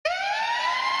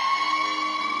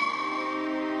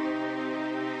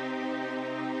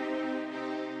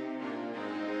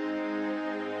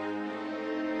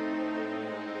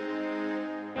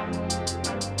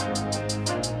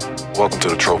Welcome to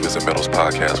the Trophyz and Medalz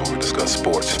podcast, where we discuss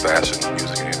sports, fashion,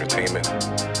 music, and entertainment.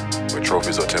 Where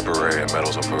trophies are temporary and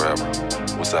medals are forever.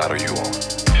 What side are you on?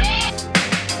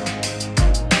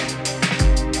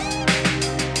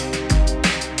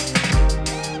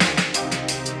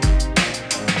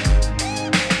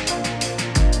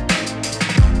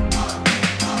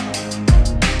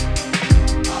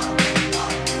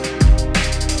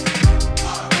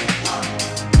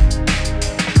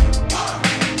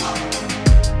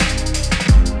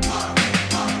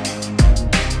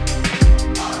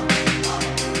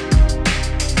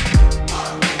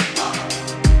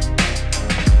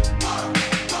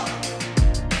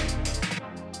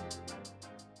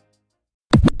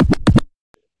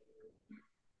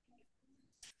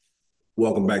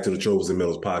 Welcome back to the Trophyz and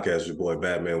Medalz podcast. Your boy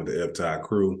Batman with the Eptide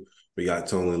crew. We got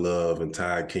Tony Love and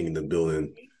Ty King in the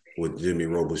building with Jimmy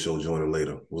Robichaux joining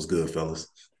later. What's good, fellas?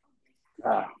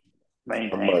 Not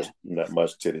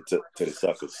much to the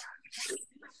suckers.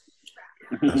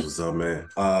 That's what's up, man.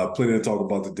 Plenty to talk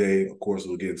about today. Of course,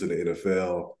 we'll get into the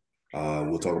NFL.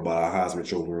 We'll talk about our Heisman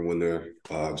Trophy winner,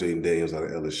 Jaden Daniels out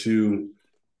of LSU,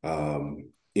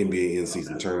 NBA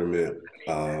in-season tournament,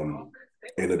 and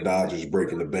the Dodgers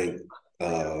breaking the bank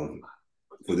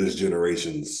for this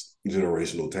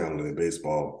generational talent in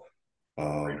baseball,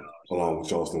 along with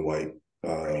Charleston White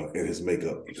and his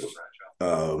makeup.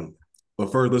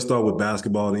 But first, let's start with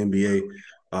basketball and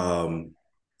NBA.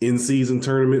 In-season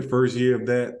tournament, first year of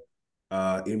that.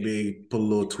 NBA put a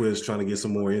little twist, trying to get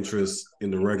some more interest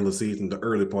in the regular season, the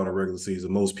early part of regular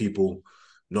season. Most people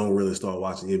don't really start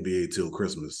watching NBA till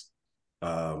Christmas.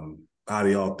 How do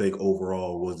y'all think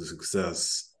overall was the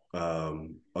success of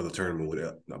the tournament with,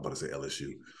 I'm about to say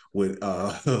LSU, with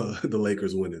the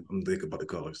Lakers winning? I'm thinking about the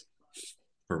colors.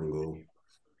 Purple and gold.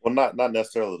 Well, not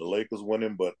necessarily the Lakers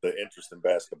winning, but the interest in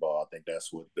basketball. I think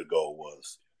that's what the goal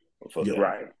was.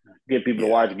 Right. Get people to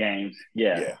watch games.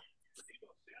 Yeah.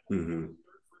 Mm-hmm.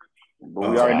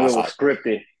 But we already knew it was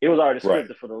scripted. It was already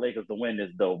scripted for the Lakers to win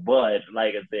this, though. But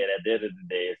like I said, at the end of the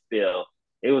day,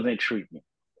 it was intriguing.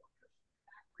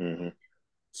 Mm-hmm.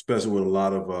 Especially with a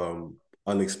lot of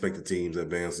unexpected teams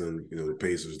advancing, the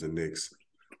Pacers, the Knicks,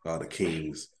 the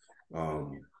Kings,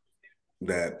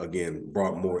 that, again,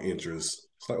 brought more interest.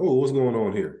 It's like, oh, what's going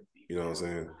on here? You know what I'm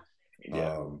saying?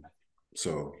 Yeah.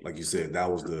 So, like you said,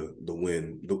 that was the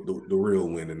win, the real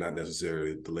win, and not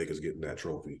necessarily the Lakers getting that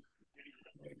trophy.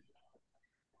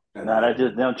 Now that's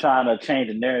just them trying to change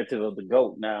the narrative of the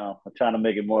GOAT now. I'm trying to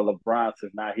make it more LeBron,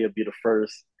 since now he'll be the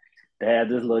first to have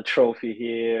this little trophy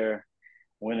here,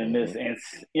 winning this. And,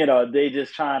 they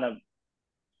just trying to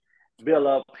build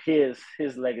up his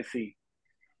legacy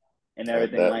and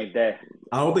everything like that.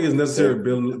 I don't think it's necessarily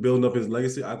building up his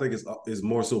legacy. I think it's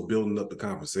more so building up the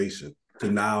conversation. So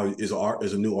now is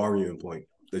a new argument point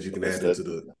that you can add into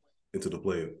the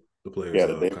players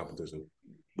competition.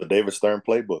 The David Stern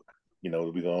playbook.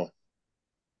 We're gonna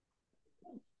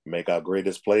make our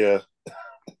greatest player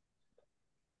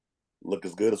look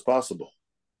as good as possible.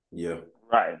 Yeah.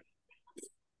 Right.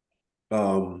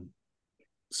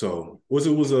 So it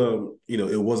was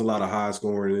a lot of high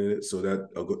scoring in it. So that,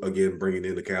 again, bringing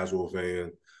in the casual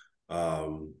fan,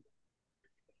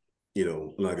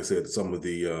 like I said, some of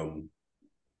the,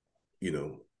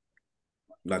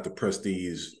 not the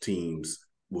prestige teams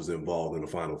was involved in the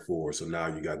Final Four. So now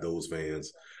you got those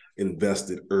fans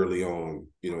invested early on,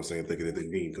 thinking that they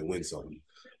need to win something.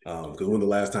 Because when the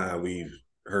last time we've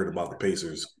heard about the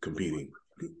Pacers competing,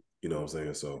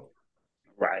 So.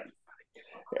 Right.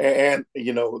 And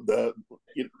the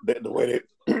way they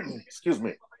excuse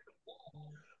me,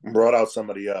 brought out some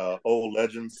of the old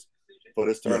legends for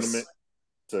this tournament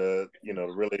to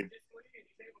really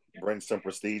bring some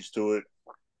prestige to it.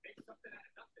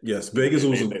 Yes, Vegas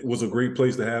was a great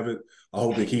place to have it. I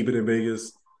hope they keep it in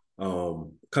Vegas.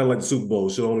 Kind of like the Super Bowl,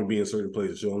 it should only be in certain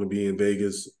places. It should only be in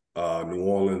Vegas, New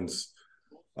Orleans,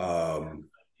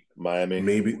 Miami,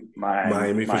 maybe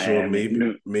Miami for sure.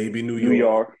 Maybe New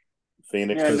York.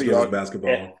 Phoenix, New York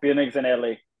basketball. Phoenix and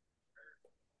LA.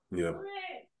 Yeah.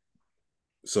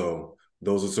 So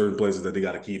those are certain places that they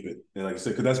got to keep it, and like I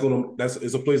said, because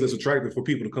it's a place that's attractive for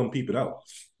people to come peep it out.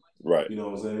 Right. You know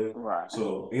what I'm saying? Right.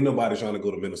 So ain't nobody trying to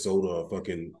go to Minnesota or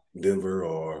fucking Denver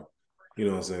or, you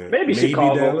know what I'm saying? Maybe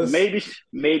Chicago. Dallas.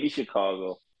 Maybe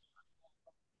Chicago.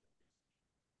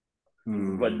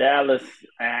 But Dallas,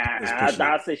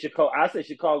 I say Chicago. I say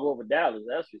Chicago over Dallas.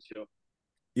 That's for sure.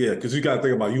 Yeah, because you got to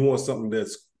think about, you want something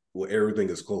that's where everything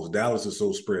is close. Dallas is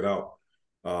so spread out.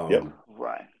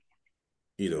 Right.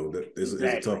 It's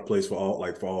a tough place for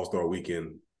All-Star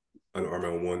Weekend. I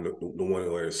remember the one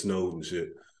where it snowed and shit.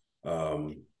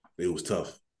 It was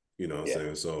tough. You know what I'm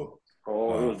saying? So it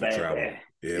was for bad. travel. Bad.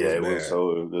 Yeah, it was bad.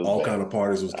 It was all bad. kind of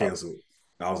parties was canceled.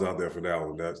 I was out there for that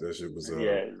one. That shit was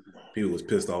people was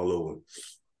pissed all over.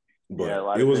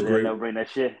 But it was great. They'll bring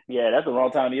that shit. Yeah, that's the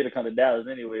wrong time of year to come to Dallas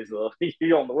anyway. So you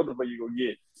don't know what the fuck you're gonna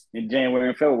get in January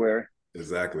and February.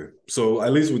 Exactly. So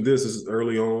at least with this is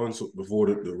early on, so before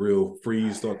the real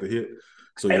freeze start to hit.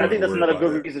 So and I think that's another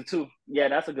good reason too. Yeah,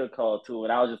 that's a good call too.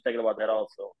 And I was just thinking about that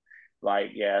also.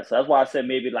 Like, yeah, so that's why I said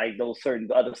maybe like those certain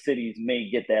other cities may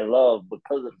get that love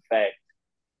because of the fact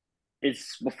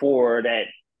it's before that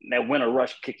winter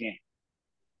rush kick in.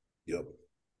 Yep.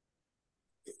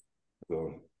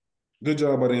 So good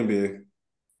job by the NBA.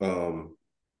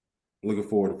 Looking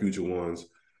forward to future ones,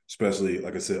 especially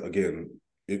like I said again.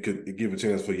 It could give a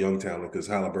chance for young talent because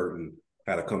Halliburton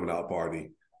had a coming out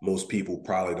party. Most people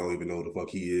probably don't even know who the fuck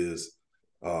he is.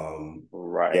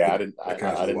 Right. Yeah, I didn't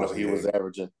know he was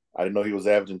averaging. I didn't know he was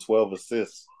averaging 12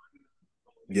 assists.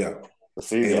 Yeah. The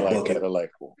season like bucket. that,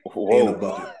 like whoa. And a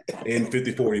bucket. And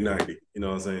 50, 40, 90. You know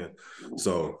what I'm saying?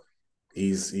 So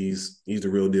he's the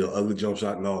real deal. Ugly jump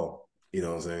shot and all. You know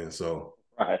what I'm saying? So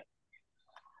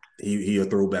he a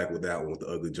throwback with that one with the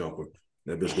ugly jumper.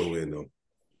 That bitch go in though.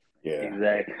 Yeah,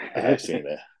 exactly. I've seen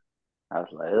that. I was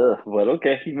like, ugh, but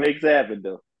okay, he makes it happen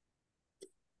though.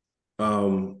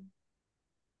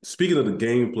 Speaking of the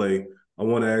gameplay, I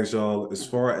want to ask y'all as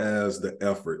far as the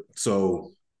effort.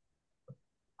 So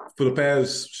for the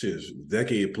past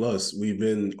decade plus, we've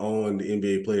been on the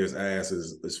NBA players'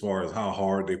 asses as far as how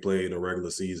hard they play in the regular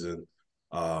season,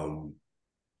 them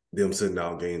sitting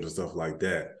out games and stuff like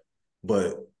that.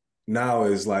 But now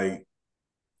it's like,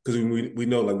 because we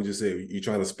know, like we just said, you're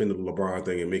trying to spin the LeBron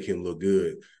thing and make him look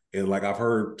good. And like I've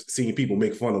seen people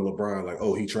make fun of LeBron, like,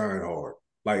 oh, he trying hard.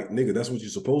 Like, nigga, that's what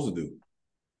you're supposed to do.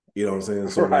 You know what I'm saying?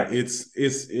 So like it's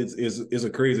a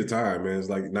crazy time, man. It's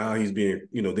like now he's being,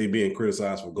 they being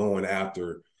criticized for going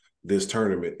after this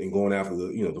tournament and going after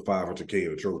the, the 500K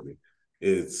of the trophy.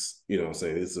 It's, what I'm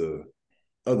saying, it's a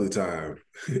ugly time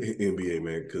in NBA,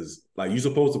 man, because like you're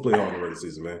supposed to play hard in the regular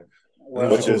season, man. Well,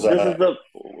 this is the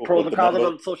pros and cons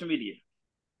of social media.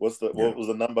 What was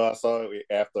the number I saw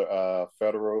after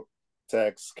federal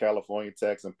tax, California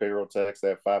tax, and payroll tax?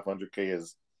 That 500K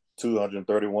is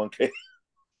 231K.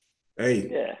 Hey,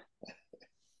 yeah.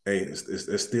 Hey,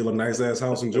 it's still a nice ass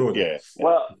house in Georgia.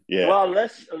 Yeah. Well,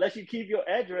 unless you keep your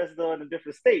address though in a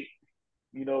different state,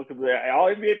 because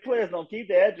all NBA players don't keep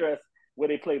the address where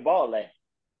they play ball at.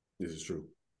 This is true.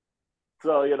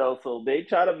 So so they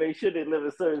try to make sure they live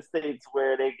in certain states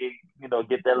where they can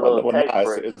get that little tax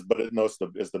break.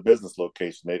 It's the business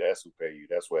location. That's who pay you.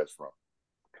 That's where it's from.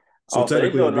 So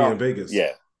technically, it would be in Vegas.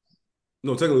 Yeah.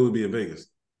 No, technically, it would be in Vegas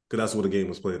because that's where the game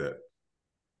was played at.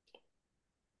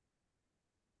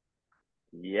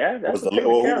 Yeah, that's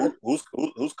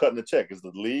who's cutting the check? Is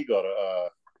the league or the?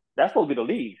 That's supposed to be the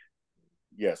league.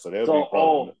 Yeah, so they'll be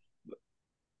probably.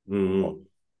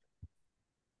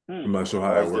 I'm not sure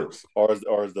how that works. Or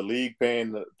is the league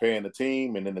paying the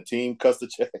team, and then the team cuts the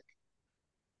check?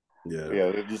 Yeah,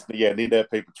 need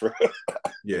that paper trail.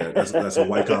 Yeah, that's a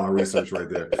white collar research right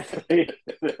there.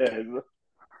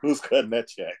 Who's cutting that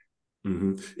check?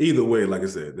 Mm-hmm. Either way, like I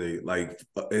said, they like,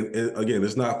 and again,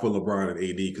 it's not for LeBron and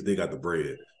AD because they got the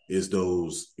bread. It's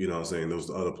those, those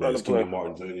other players, Kenyon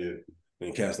Martin Jr.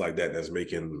 and cats like that that's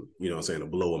making, a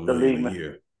below $1 million a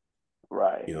year.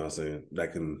 Right. You know what I'm saying?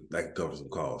 That can cover some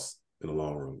costs in the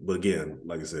long run. But again,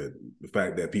 like I said, the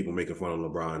fact that people making fun of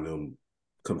LeBron and them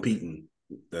competing,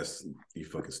 you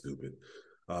fucking stupid.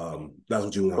 That's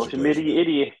what you want. Social media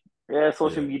idiot. Yeah,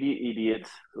 social media idiots.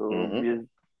 So,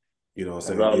 you know what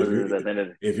I'm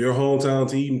saying? If your hometown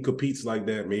team competes like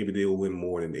that, maybe they'll win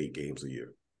more than 8 games a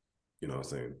year. You know what I'm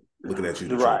saying? Looking at you,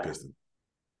 Detroit Pistons.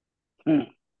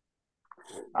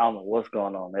 I don't know what's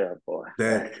going on there, boy.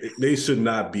 They should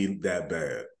not be that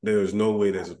bad. There's no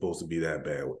way they're supposed to be that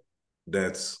bad.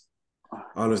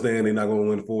 I understand they're not going to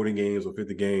win 40 games or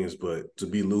 50 games, but to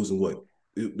be losing what?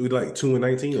 Like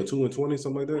 2-19 or 2-20,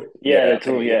 something like that? Yeah,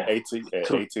 18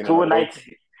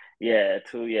 2-19. Yeah,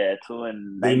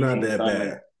 2-19. They're not that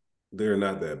bad. They're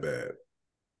not that bad.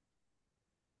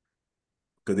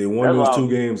 Because they won those 2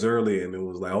 games early, and it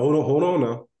was like, hold on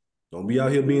now. Don't be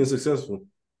out here being successful.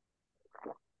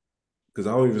 Because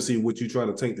I don't even see what you try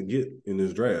to tank to get in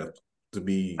this draft to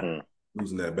be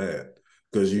losing that bad.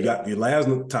 Because you got your last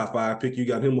top 5 pick, you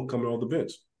got him coming off the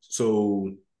bench.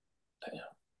 So,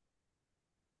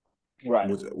 right.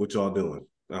 What y'all doing?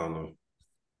 I don't know.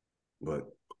 But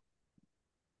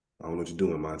I don't know what you're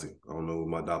doing, Monty. I don't know what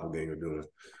my doppelganger doing.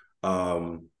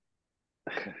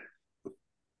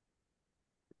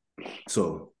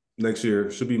 So next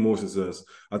year should be more success.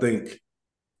 I think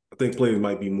I think players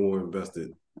might be more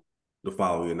invested the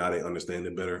following year. Now they understand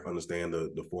it better, understand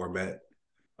the format.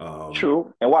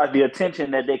 True. And watch the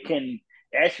attention that they can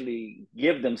actually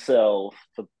give themselves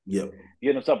to give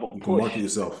themselves a push. You can market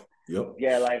yourself. Yep.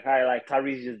 Yeah, like how like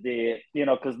Tyrese just did,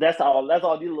 because that's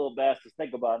all these little bastards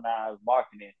think about now is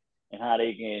marketing and how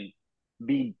they can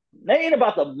be. They ain't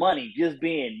about the money, just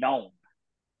being known.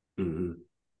 Mm-hmm.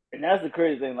 And that's the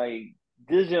crazy thing. Like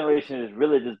this generation is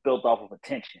really just built off of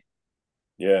attention.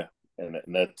 Yeah, and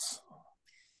that's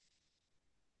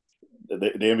the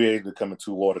NBA is becoming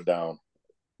too watered down.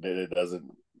 It doesn't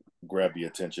grab the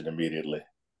attention immediately.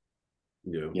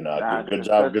 Yeah, good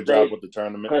job with the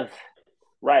tournament.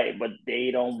 Right, but they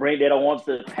don't want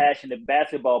the passionate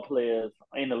basketball players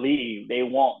in the league. They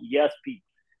want people.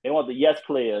 They want the yes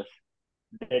players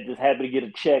that just happy to get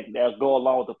a check that go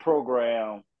along with the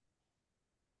program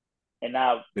and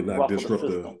not disrupt the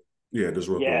system.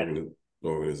 The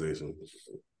organization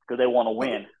because they want to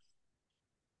win.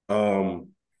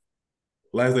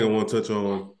 Last thing I want to touch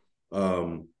on,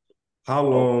 how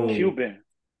long? Cuban.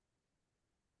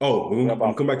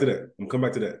 I'm come back to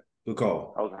that. Good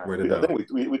call. Okay. Write it down. I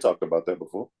think we talked about that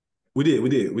before. We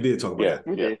did talk about that.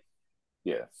 We did.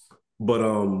 Yeah. But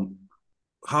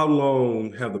how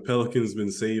long have the Pelicans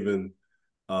been saving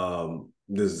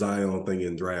this Zion thing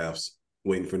in drafts,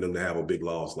 waiting for them to have a big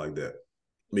loss like that?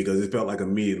 Because it felt like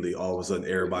immediately, all of a sudden,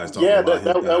 everybody's talking about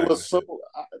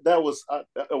that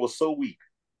was so weak,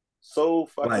 so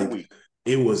fucking weak.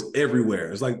 It was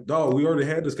everywhere. It's like, dog, we already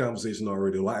had this conversation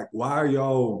already. Like, why are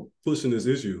y'all pushing this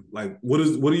issue? Like, what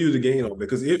are you to gain on it?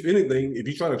 Because if anything, if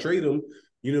you try to trade him,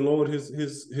 you didn't lower his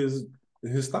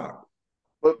stock.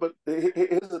 But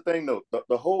here's the thing though,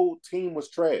 the whole team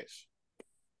was trash.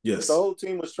 Yes, the whole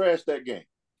team was trash that game.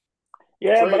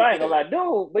 Yeah, but I ain't gonna lie,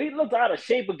 dude. But he looked out of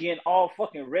shape again, all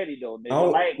fucking ready though.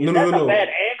 Nigga. Like, is that a bad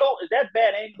angle? Is that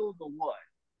bad angles or what?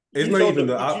 It's not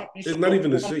even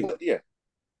the shape. Yeah.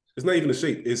 It's not even the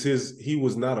shape. It's he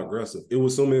was not aggressive. It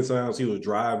was so many times he was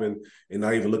driving and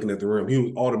not even looking at the rim. He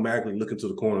was automatically looking to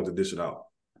the corner to dish it out.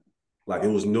 Like, it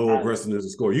was no aggressiveness to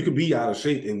score. You could be out of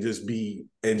shape and just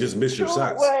miss your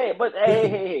shots. Wait, but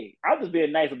hey, I'm just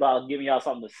being nice about giving y'all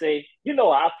something to say. You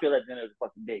know how I feel at the end of the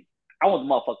fucking day. I want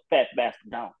the motherfucking fat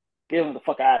bastard down. Get him the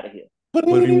fuck out of here. But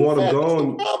if you want him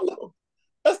gone,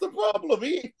 that's the problem.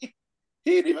 He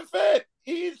ain't even fat.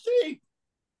 He ain't cheap.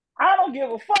 I don't give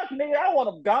a fuck, nigga. I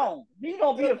want him gone. He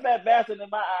gonna be a fat bastard in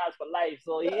my eyes for life.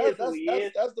 So he is who he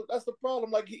is. That's the problem.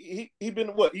 Like he been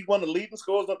what? He won the leading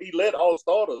scores up. He led all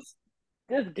starters.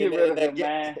 Just get rid of him,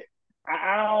 man.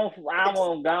 I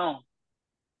want him gone.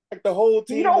 Like the whole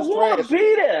team. He don't want to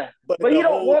be there, but he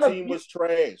don't want to. The whole team was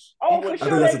trash. Oh, for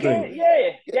sure they can.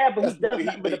 Yeah, but he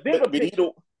doesn't. But the bigger picture.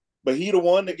 But he the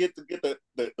one to get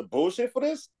the bullshit for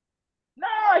this. No,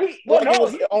 him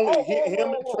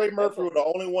and Trey Murphy were the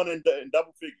only one in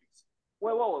double figures.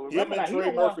 Wait. Him and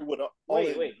Trey Murphy were the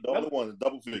only ones in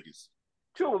double figures.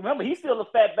 True. Remember, he's still a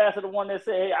fat bastard, the one that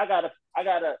said, "Hey, I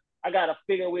gotta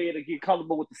figure a way to get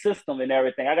comfortable with the system and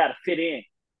everything. I gotta fit in.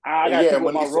 I gotta see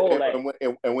what my role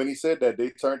is." And when he said that,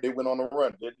 they went on a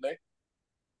run, didn't they?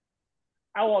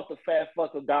 I want the fat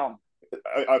fucker down.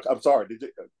 I'm sorry. Did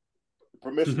you?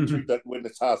 Permission to treat that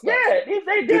witness hostile. Yeah,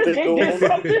 they did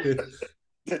something.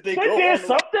 They did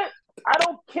something. I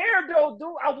don't care though, dude.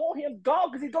 I want him gone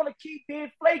because he's gonna keep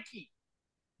being flaky.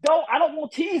 I don't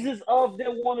want teasers of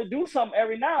them want to do something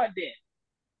every now and then.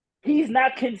 He's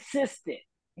not consistent.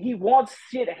 He wants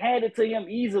shit handed to him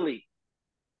easily.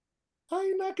 How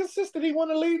you not consistent? He won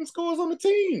the leading scores on the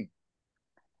team.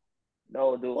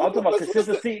 No, dude. I'm talking about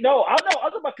consistency. No, I'm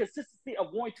talking about consistency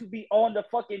of wanting to be on the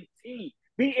fucking team.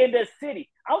 Be in the city.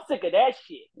 I'm sick of that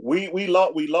shit. We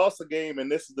lost a game,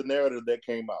 and this is the narrative that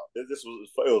came out. It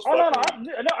was. Oh no!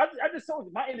 I just told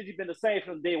you my energy been the same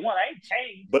from day one. I ain't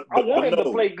changed. But I want him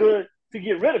to play good to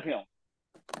get rid of him.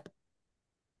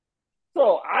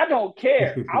 So I don't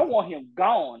care. I want him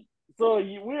gone. So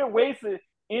we're wasting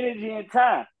energy and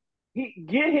time. He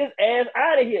get his ass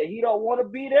out of here. He don't want to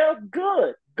be there.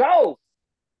 Good, go.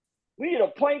 We need a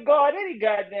point guard any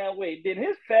goddamn way. Then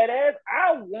his fat ass,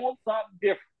 I want something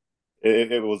different.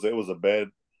 It was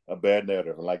a bad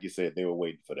narrative, and like you said, they were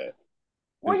waiting for that.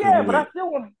 Well, yeah, but I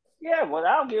still want. Yeah, but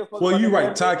I don't give a fuck. Well, you're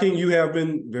right, Ty King. You have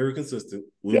been very consistent.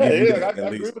 I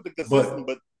agree with the consistent,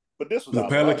 but this was the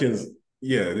Pelicans.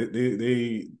 Yeah,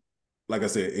 they like I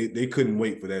said, they couldn't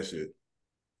wait for that shit.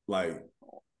 Like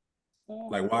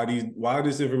why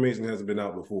this information hasn't been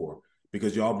out before?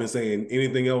 Because y'all been saying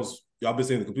anything else. Y'all been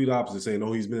saying the complete opposite, saying,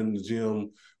 "Oh, he's been in the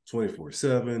gym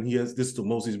 24/7. This is the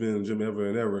most he's been in the gym ever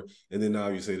and ever." And then now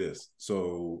you say this.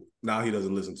 So now he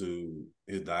doesn't listen to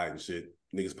his diet and shit.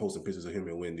 niggas posting pictures of him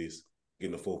in Wendy's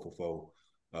getting a 4 for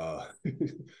 4.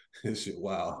 This shit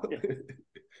wow.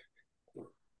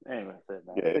 Yeah,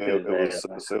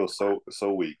 it was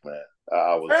so weak, man.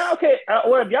 I was okay.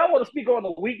 Well, if y'all want to speak on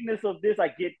the weakness of this, I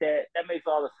get that. That makes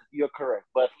all the sense. You're correct.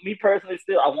 But for me personally,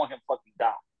 still, I want him fucking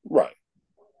down. Right.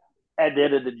 At the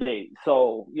end of the day,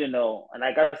 so and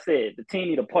like I said, the team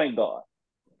need a point guard.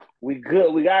 We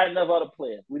good. We got enough other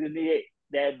players. We just need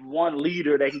that one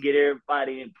leader that can get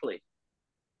everybody in play.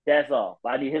 That's all.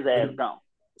 I need his ass down.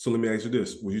 So let me ask you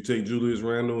this: would you take Julius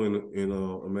Randle and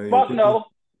Emmanuel? Fuck no.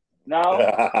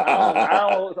 I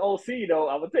don't OC though.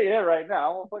 I'm gonna tell you that right now.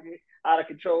 I don't fucking out of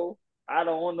control. I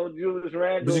don't want no Julius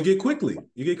Randle. But you get quickly.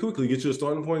 You get your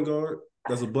starting point guard.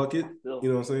 That's a bucket. You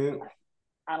know what I'm saying?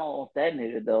 I don't want that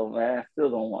nigga though, man. I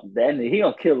still don't want that nigga. He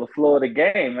gonna kill the floor of the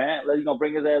game, man. Like, he gonna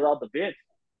bring his ass off the bench.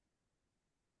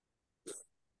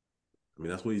 I mean,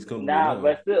 that's what he's coming now.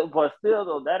 But still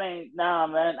though, that ain't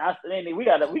man. We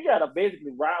gotta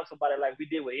basically rob somebody like we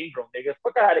did with Ingram, nigga.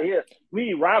 Fuck out of here. We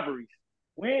need robberies.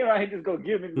 We ain't right here just go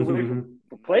give niggas away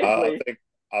for play.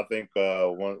 I think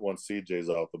once CJ's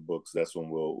off the books, that's when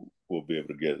we'll be able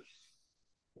to get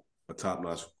a top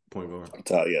notch point guard.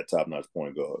 Top notch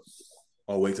point guard.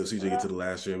 Or wait till CJ get to the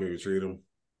last year and maybe trade him.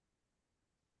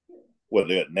 What,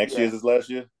 next year's his last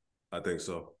year? I think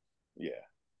so. Yeah.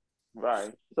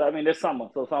 Right. So I mean, this summer,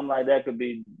 so something like that could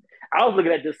be. I was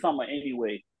looking at this summer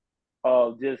anyway,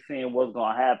 of just seeing what's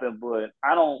gonna happen, but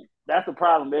I don't. That's the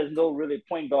problem. There's no really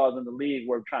point guards in the league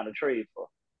worth trying to trade for.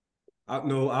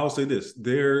 I'll say this: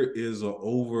 there is an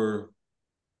over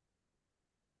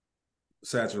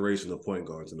saturation of point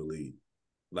guards in the league.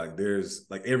 Like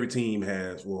every team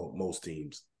has, well, most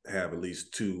teams have at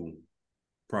least 2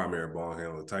 primary ball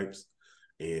handler types.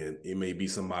 And it may be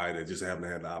somebody that just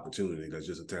haven't had the opportunity. That's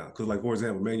just a talent. Because, like, for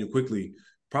example, Manuel quickly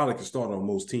probably can start on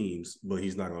most teams, but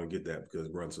he's not going to get that because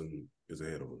Brunson is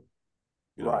ahead of him.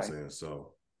 You know what I'm saying?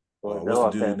 So, what's the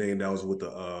dude's name that was with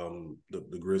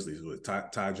the Grizzlies? With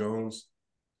Ty Jones?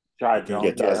 Ty Jones.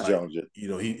 Yeah, Ty Jones.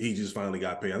 He just finally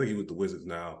got paid. I think he's with the Wizards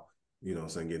now. You know what I'm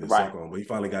saying? Getting his suck on. But he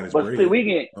finally got his break. But we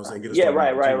can,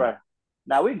 right.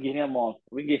 Now we can get him on.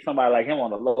 We can get somebody like him on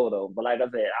the low though. But like I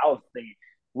said, I was thinking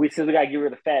since we gotta get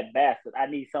rid of Fat Bastard, I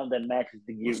need something that matches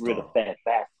to get rid of Fat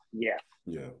Bastard. Yeah.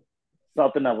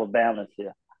 Something of a balance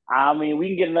here. I mean, we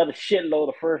can get another shitload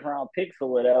of first round picks or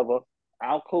whatever.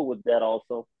 I'm cool with that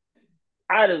also.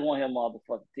 I just want him off the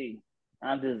fucking team.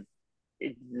 I'm just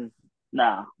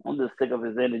sick of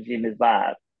his energy and his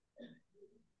vibe.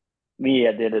 Me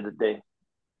at the end of the day.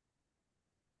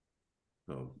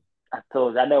 I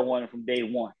told you, I never wanted him from day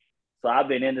one. So I've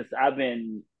been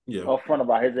upfront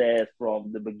about his ass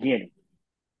from the beginning.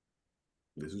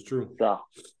 This is true. So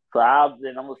I'm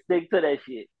gonna stick to that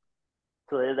shit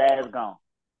till his ass gone.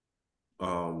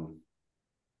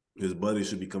 His buddy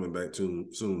should be coming back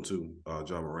soon too,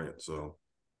 John Morant. So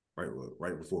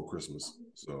right before Christmas.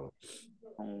 So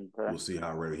we'll see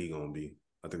how ready he gonna be.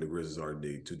 I think the Grizzlies are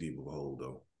too deep of a hole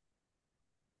though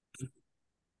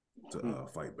to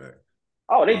fight back.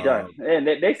 Oh, they done. And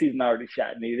they season already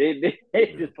shot me.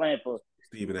 They just playing for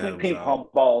ping pong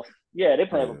balls. Yeah, they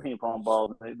playing for ping pong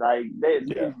balls. Like they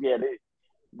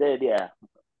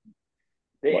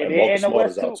Marcus Smart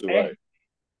is out too, right?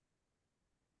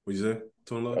 What'd you say,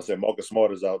 Tony? I said Marcus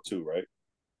Smart is out too, right?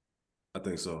 I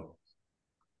think so.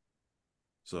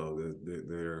 So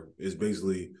it's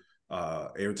basically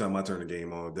every time I turn the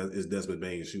game on, it's Desmond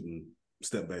Bain shooting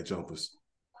step back jumpers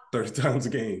 30 times a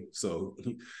game. So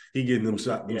he getting them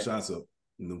shots up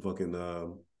and them fucking.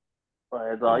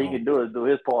 That's all he can do is do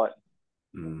his part.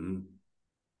 Mm-hmm.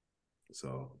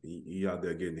 So he out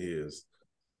there getting his,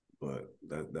 but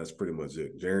that's pretty much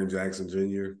it. Jaren Jackson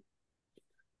Jr.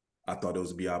 I thought there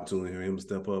was be opportunity for him to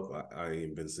step up. I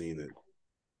ain't been seeing it.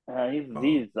 I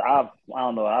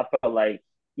don't know. I felt like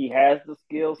he has the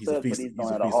skill set, but he's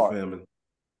don't have the heart.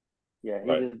 Yeah,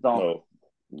 he just don't.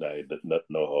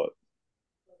 No heart.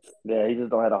 Yeah, he just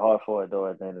don't have the heart for it though.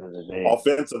 At the end of the day,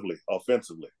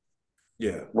 offensively.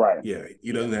 Yeah, right. Yeah,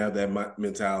 he doesn't have that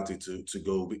mentality to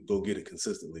go get it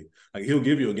consistently. Like he'll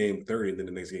give you a game 30, and then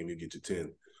the next game he'll get you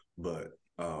 10. But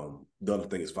the other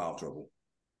thing is foul trouble.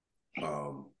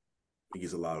 He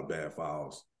gets a lot of bad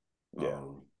fouls.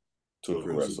 Too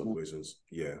aggressive situations.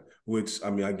 Yeah, which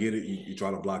I mean, I get it. You try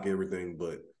to block everything,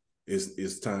 but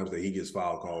it's times that he gets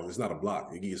foul calls. It's not a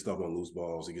block. He gets stuff on loose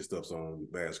balls. He gets stuff on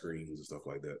bad screens and stuff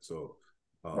like that. So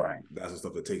that's the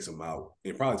stuff that takes him out.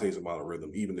 It probably takes him out of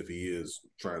rhythm, even if he is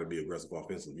trying to be aggressive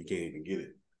offensively. You can't even get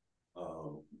it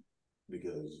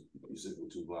because you're sitting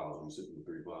with 2 fouls. You're sitting with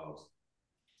 3 fouls.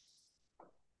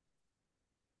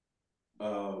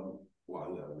 Wow,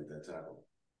 I gotta make that tackle.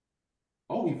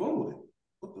 Oh, he fumbled it.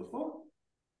 What the fuck?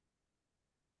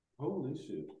 Holy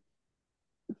shit.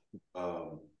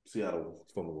 Seattle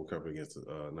fumble recovery against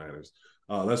the Niners.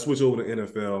 Let's switch over to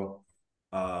NFL.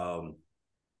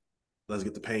 Let's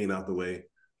get the pain out the way.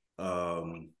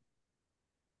 Tony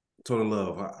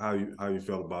Love, how you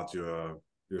felt about your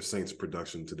Saints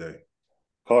production today?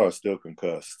 Carr's still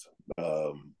concussed.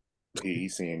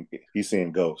 He's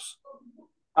seeing ghosts.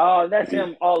 Oh, that's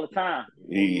him all the time.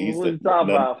 He's what are you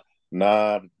talking about?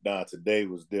 Nah. Today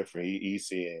was different. He's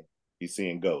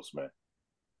seeing ghosts, man.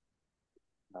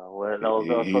 Well,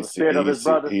 the spirit of his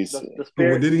brother, the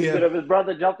spirit of his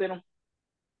brother jumped in him.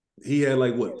 He had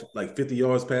like 50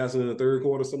 yards passing in the third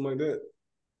quarter, something like that.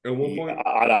 At one point,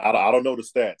 I don't know the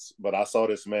stats, but I saw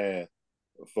this man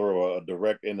throw a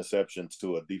direct interception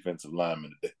to a defensive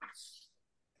lineman today.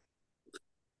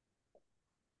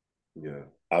 Yeah,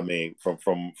 I mean,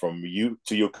 from you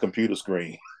to your computer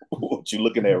screen, what you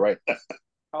looking at right now?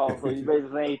 Oh, so you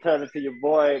basically saying he turned it to your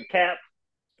boy Cap?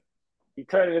 He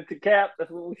turned it to Cap.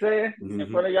 That's what we saying in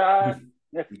front of your eyes.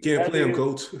 You can't play him,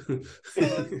 coach.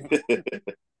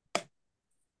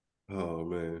 Oh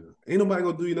man, ain't nobody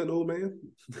gonna do you nothing, old man.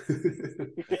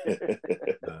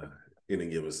 He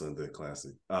didn't give us Sunday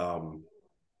classic. But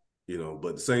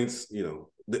the Saints,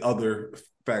 the other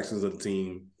factions of the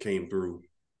team came through,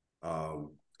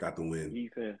 got the win.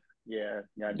 Defense,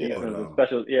 defense,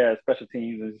 special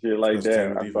teams and shit like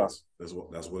that. Defense. That's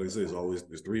what it says. Always,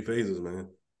 there's three phases, man.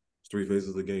 It's three phases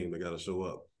of the game. They got to show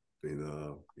up.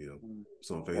 And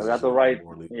some phases. Got the right,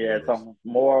 some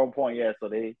more on point. Yeah, so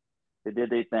they did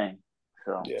their thing.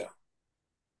 So yeah.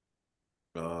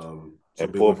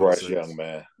 And poor Bryce Young,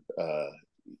 man.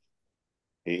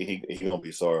 He gonna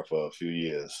be sorry for a few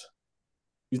years.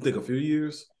 You think a few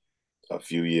years? A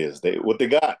few years. What they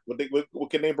got?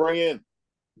 What can they bring in?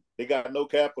 They got no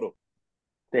capital.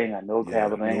 They ain't got no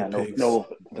capital. They ain't got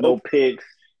no picks.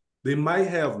 They might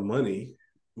have money,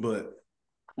 but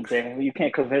you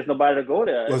can't convince nobody to go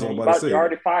there.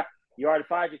 You already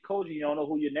fired your coach. You don't know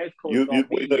who your next coach is going to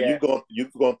be.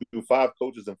 You've gone through 5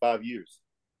 coaches in 5 years.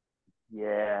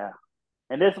 Yeah.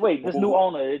 And this new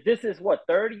owner, this is what,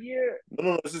 third year?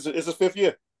 No, it's his 5th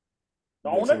year. The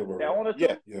owner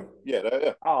too?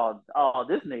 Yeah. Oh,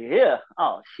 this nigga here.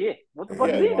 Oh shit! What the fuck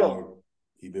is he doing?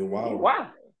 He been wild.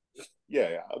 Wow.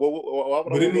 Yeah.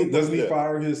 But doesn't he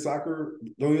fire his soccer?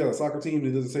 Don't he have a soccer team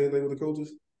that doesn't say anything with the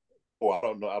coaches? Oh, I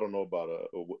don't know. I don't know about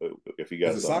if he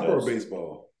got soccer or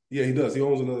baseball. Yeah, he does. He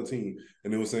owns another team,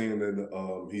 and they were saying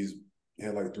that he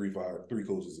had like three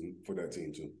coaches for that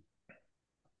team too.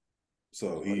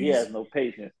 So he has no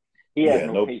patience. He has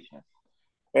no patience.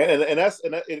 And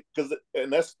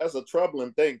that's a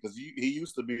troubling thing because he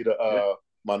used to be the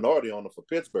minority owner for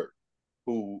Pittsburgh,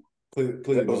 who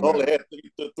only had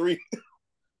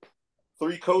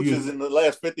three coaches in the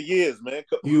last 50 years, man.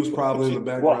 He was probably in the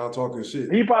background talking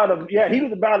shit. He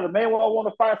was about the man who want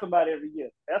to fight somebody every year.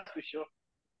 That's for sure.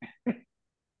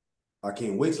 I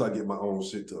can't wait till I get my own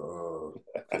shit to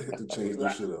change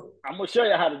this shit up. I'm gonna show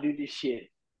you how to do this shit.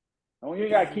 You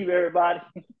gotta keep everybody.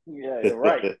 Yeah, you're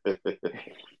right.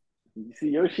 You see,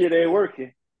 your shit ain't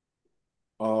working.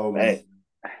 The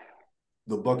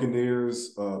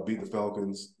Buccaneers beat the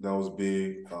Falcons. That was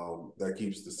big. That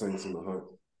keeps the Saints in the hunt.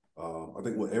 I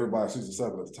think everybody's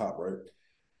 6-7 at the top, right?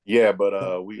 Yeah,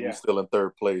 but we still in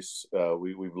third place.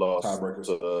 We've lost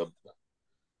tiebreakers.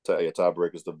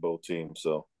 Tiebreakers to both teams.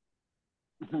 So,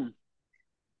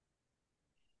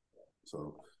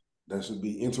 so that should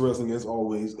be interesting as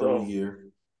always every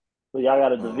year. So y'all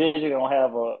got a division.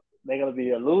 They're gonna be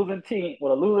a losing team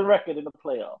with a losing record in the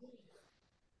playoffs.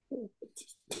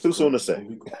 Too soon to say.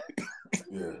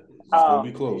 Yeah, it's gonna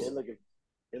be close. It's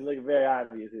looking very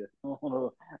obvious here. I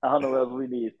don't know what else we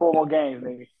need. 4 more games,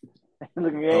 nigga.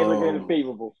 looking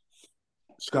favorable.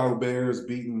 Chicago Bears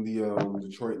beating the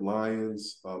Detroit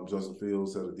Lions. Justin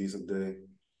Fields had a decent day.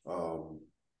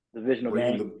 Divisional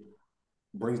game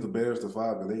brings the Bears to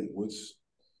 5-8, which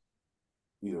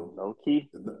low key.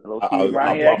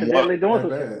 Right here, accidentally doing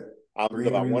something. I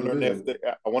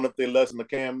wonder if they listen to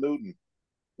Cam Newton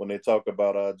when they talk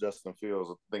about Justin Fields.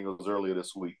 I think it was earlier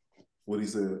this week. What he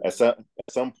said. At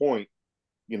some point,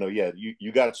 you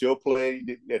got your play,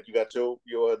 that you got your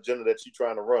agenda that you're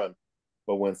trying to run,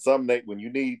 but when you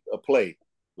need a play,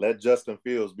 let Justin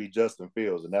Fields be Justin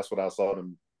Fields, and that's what I saw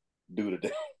them do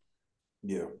today.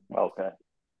 Yeah. Okay.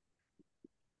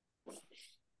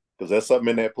 Because there's something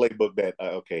in that playbook that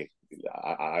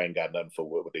I ain't got nothing for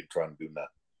what they're trying to do now.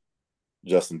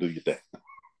 Justin, do your thing.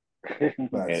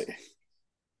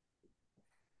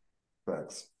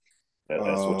 Facts.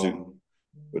 That's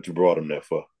what you brought him there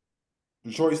for.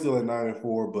 Detroit's still at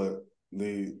 9-4, but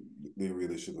They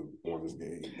really should have won this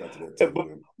game. Got to that Yeah, 10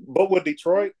 win. but with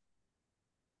Detroit,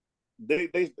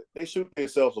 they shoot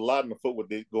themselves a lot in the foot with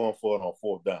going for it on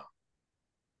fourth down.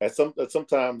 And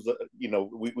sometimes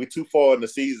we too far in the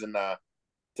season now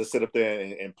to sit up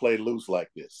there and play loose like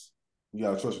this. You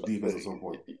gotta trust your defense at some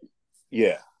point.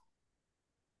 Yeah.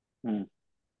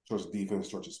 Trust defense,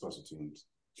 trust your special teams.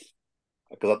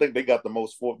 Because I think they got the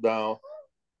most fourth down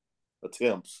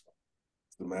attempts.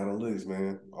 It's the analytics,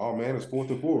 man. Oh man, it's 4th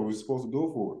and 4. We're supposed to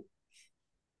go for it.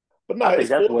 But no, I think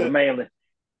that's what mainly.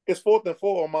 It's 4th and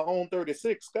 4 on my own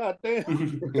 36. God damn.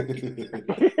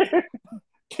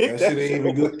 That shit ain't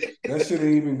even good. That shit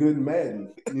ain't even good in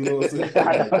Madden. You know what I'm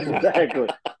saying? Exactly.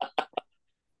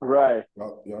 Right.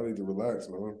 Y'all need to relax,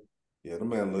 man. Yeah, the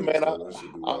man looks. Man,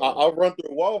 I'll run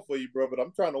through a wall for you, bro, but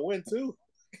I'm trying to win too.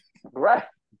 Right.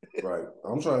 Right.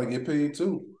 I'm trying to get paid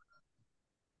too.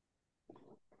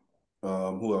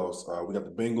 Who else? We got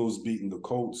the Bengals beating the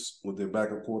Colts with their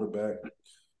backup quarterback.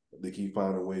 They keep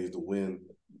finding ways to win.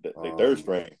 They third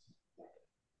string.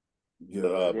 Yeah.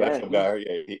 The backup guy,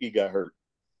 he got hurt.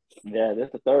 Yeah,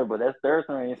 that's the third, but that's third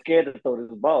string ain't scared to throw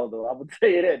this ball though. I'm gonna tell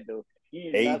you that though.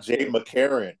 AJ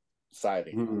McCarron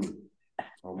sighting. Mm-hmm.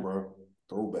 Oh, bro.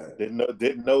 Throwback.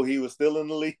 Didn't know he was still in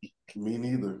the league. Me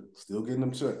neither. Still getting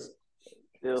them checks.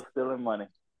 Still stealing money.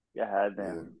 God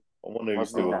damn. Yeah. I wonder if he's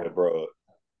still with that bro.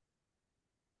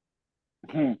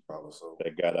 Probably so.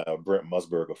 That got Brent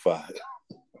Musburger fired.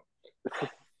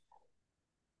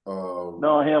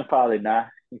 No, him probably not.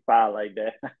 He fired like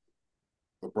that.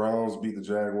 The Browns beat the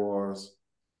Jaguars.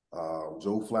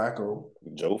 Joe Flacco.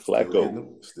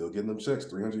 Still getting them checks.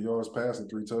 300 yards passing,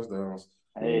 3 touchdowns.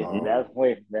 Hey,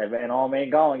 that man arm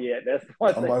ain't gone yet. That's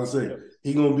one I'm about to say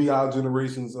he gonna be our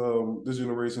generation's this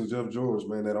generation's Jeff George,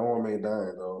 man. That arm ain't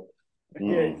dying, dog.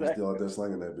 Yeah, exactly. He's still out there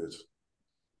slinging that bitch.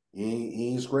 He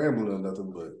ain't scrambling or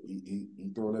nothing, but he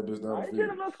throwing that bitch down the field.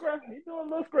 He's doing a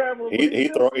little scramble. He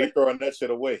throwing that shit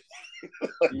away.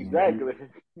 Exactly.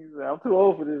 I'm too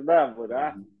old for this now, but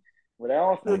I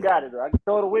don't still got it. I can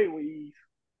throw it away with ease.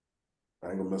 I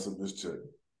ain't gonna mess up this check.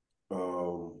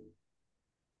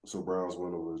 So Browns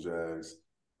win over the Jags.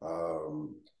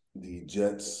 The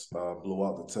Jets blew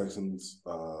out the Texans.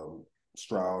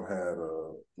 Stroud had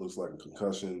looks like a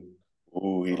concussion.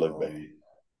 Ooh, he looked bad.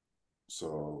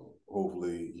 So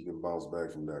hopefully he can bounce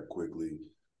back from that quickly.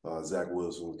 Zach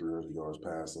Wilson, 300 yards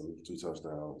passing, 2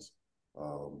 touchdowns.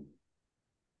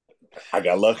 I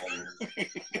got lucky.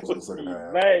 What was the second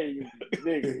half?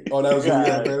 Oh, that was you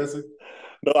had fantasy?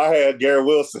 No, I had Garrett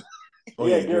Wilson. Oh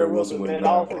yeah, Garrett Wilson went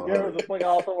down. Garrett Wilson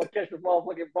also want to catch the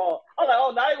motherfucking ball. I was like,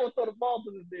 oh, now he gonna throw the ball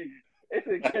to this nigga. They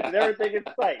said catching everything in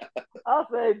sight. I'll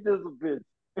say this a bitch.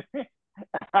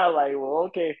 I was like, well,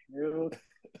 okay.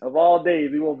 Of all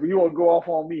days, you want to go off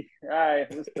on me. All right,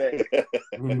 respect.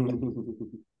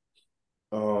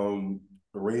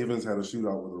 The Ravens had a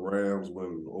shootout with the Rams,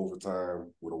 winning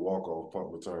overtime with a walk-off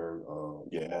punt return.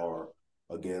 Lamar,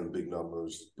 again, big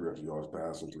numbers, 300 yards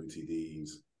passing, 3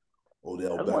 TDs.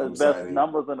 Odell That's Beckham one of the best signing.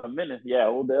 numbers in a minute. Yeah,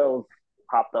 Odell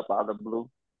popped up out of the blue.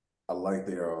 I like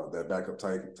their that backup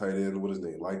tight end. What is his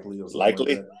name? Likely or something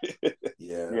Likely. like that.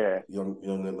 Yeah. Young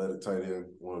athletic tight end,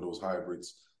 one of those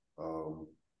hybrids.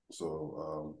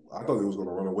 So I thought they was going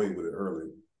to run away with it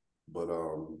early, but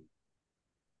the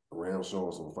Rams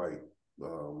showing some fight.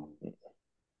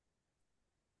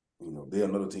 They're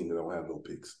another team that don't have no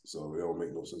picks, so it don't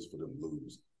make no sense for them to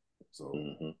lose. So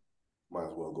might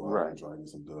as well go out and try and get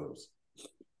some dubs.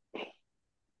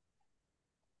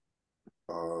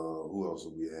 Who else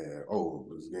have we had? Oh,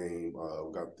 this game,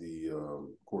 we got of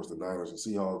course, the Niners and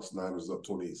Seahawks. Niners up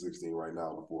 28-16 right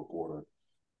now in the fourth quarter.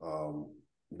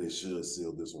 They should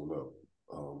seal this one up,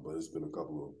 but it's been a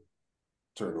couple of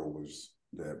turnovers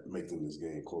that make them this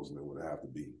game closer than what it have to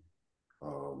be. I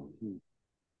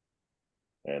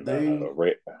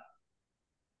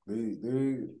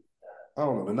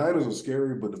don't know. The Niners are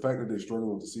scary, but the fact that they're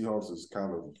struggling with the Seahawks is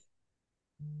kind of,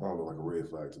 I don't know, like a red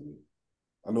flag to me.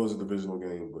 I know it's a divisional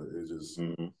game, but it just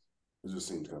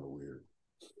seems kind of weird.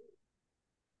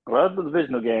 Well, it's a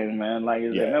divisional game, man. Like,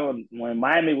 remember when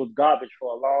Miami was garbage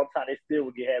for a long time, they still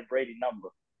would have Brady number.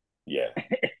 Yeah.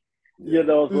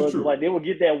 So it's like they would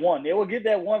get that one. They would get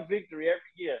that one victory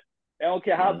every year. They don't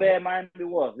care how bad Miami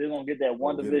was. They're going to get that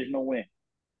one divisional win.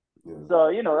 Yeah.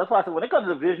 So, that's why I said when it comes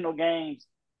to divisional games,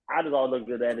 I just all look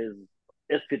at that as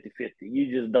it's 50-50.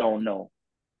 You just don't know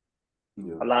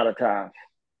a lot of times.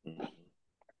 We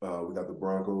got the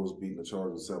Broncos beating the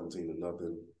Chargers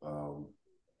 17-0.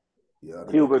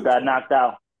 Hubert got knocked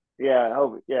out.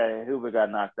 Hubert got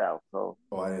knocked out. So.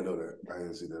 Oh, I didn't know that. I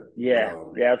didn't see that. Yeah,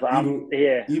 so I got him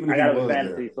in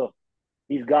fantasy. So,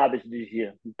 He's garbage this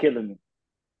year. He's killing me.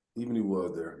 Even he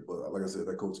was there, but like I said,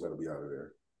 that coach got to be out of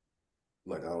there.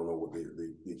 Like I don't know what they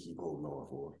keep holding on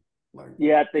for. Like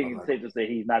yeah, I think it's safe to say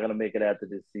he's not going to make it after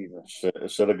this season.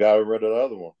 Should have got rid of the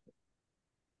other one.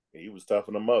 He was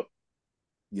toughing them up.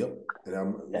 Yep,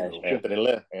 and Anthony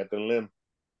Lynn.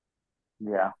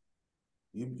 Yeah,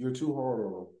 you're too hard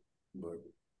on him, but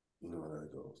you know how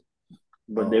that goes.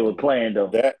 But they were playing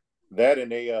though. That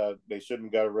and they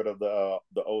shouldn't got rid of the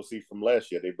OC from last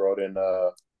year. They brought in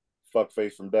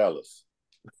fuckface from Dallas.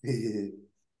 Yeah.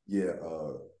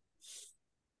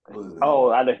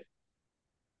 I did.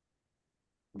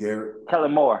 Garrett.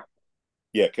 Kellen Moore.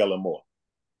 Yeah, Kellen Moore.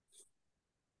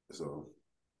 So.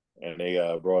 And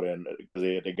they brought in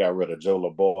they got rid of Joe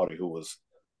Labardi, who was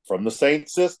from the same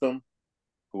system,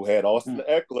 who had Austin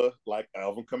Eckler like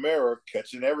Alvin Kamara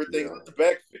catching everything in the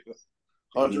backfield,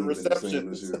 100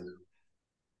 receptions.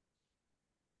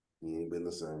 He ain't been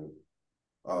the same.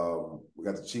 We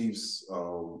got the Chiefs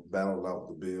battling out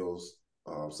the Bills.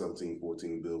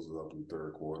 17-14 Bills is up in the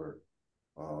third quarter.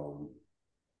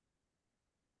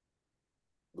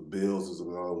 The Bills is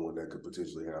another one that could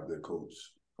potentially have their coach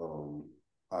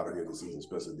out of here this season,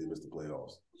 especially if they miss the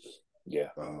playoffs. Yeah.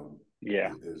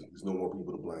 There's no more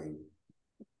people to blame.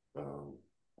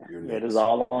 It is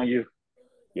all on you.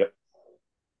 Yep.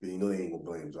 You know they ain't gonna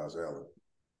blame Josh Allen.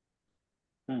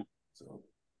 So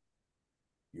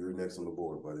you're next on the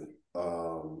board, buddy.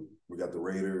 We got the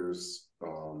Raiders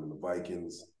and the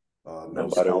Vikings.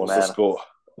 Nobody wants to score.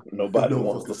 Nobody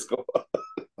wants to score.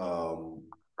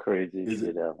 Crazy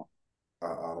shit ever.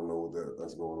 I don't know what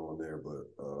that's going on there, but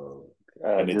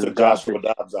and they took Joshua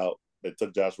Dobbs out. And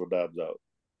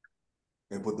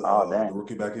put the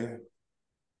rookie back in.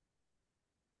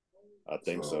 I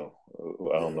think so.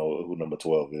 I don't know who number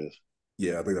 12 is.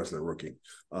 Yeah, I think that's the rookie.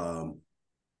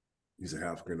 He's an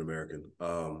African American.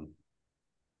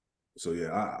 So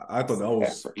yeah, I thought I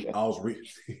was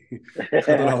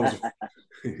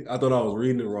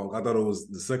reading it wrong. I thought it was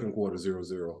the second quarter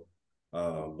 0-0.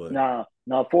 But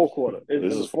no, fourth quarter.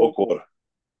 This is fourth quarter.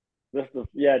 This is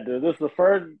the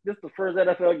first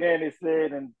NFL game they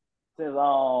said since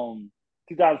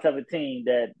 2017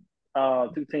 that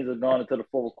two teams have gone into the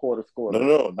fourth quarter score.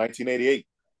 No, 1988.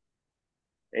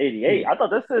 88. I thought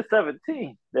that said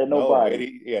 17. That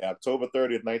nobody. October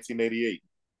 30th, 1988.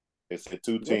 They said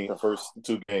two teams, first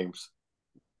two games.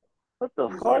 What the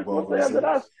fuck? What's the other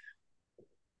that?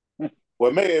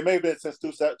 Well, it may have been since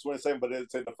 2027, but they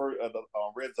said the first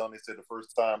red zone. They said the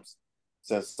first times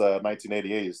since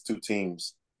 1988 is two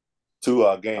teams, two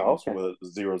games with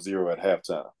 0-0 at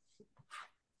halftime.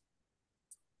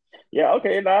 Yeah,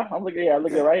 okay. Now I'm looking. Yeah,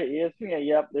 look at right here. ESPN.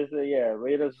 Yep, this is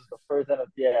Raiders is the first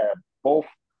both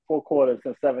four quarters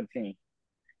since 17.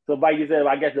 So, like you said,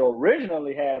 I guess it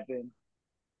originally happened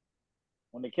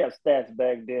when they kept stats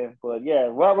back then. But yeah,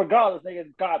 well, regardless,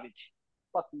 niggas garbage.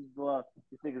 Fuck these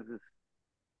niggas is.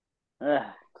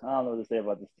 I don't know what to say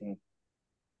about this team.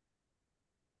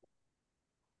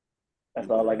 That's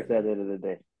all I can say at the end of the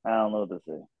day. I don't know what to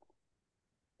say.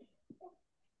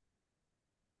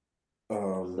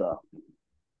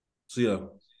 So yeah,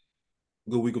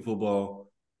 good week of football.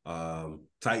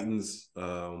 Titans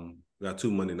got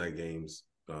 2 Monday night games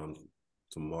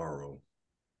tomorrow.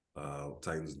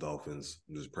 Titans, Dolphins.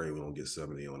 I'm just praying we don't get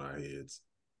 70 on our heads.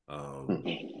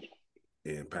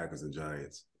 And Packers and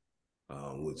Giants,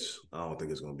 which I don't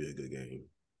think it's going to be a good game.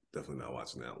 Definitely not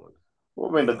watching that one. Well,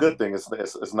 I mean, the good thing is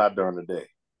it's not during the day.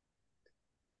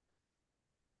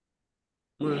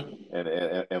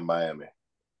 In Miami.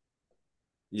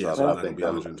 Yeah, so it's not going to be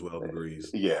 112 degrees.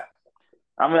 Yeah.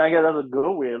 I mean, I guess that's a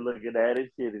good way of looking at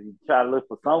it. Shit, if you try to look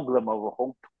for some glimmer of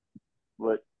hope,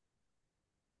 but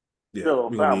yeah, we're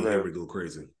going to need Henry to go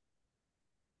crazy.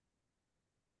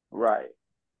 Right.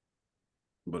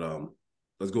 But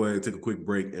let's go ahead and take a quick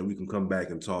break, and we can come back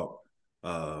and talk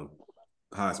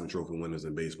Heisman Trophy winners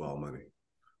and baseball money.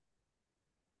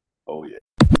 Oh, yeah.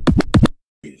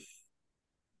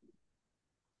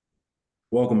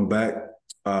 Welcome back.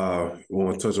 We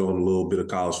want to touch on a little bit of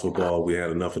college football. We had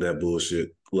enough of that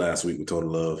bullshit last week with Tony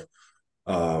Love.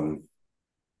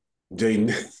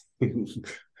 Jaden,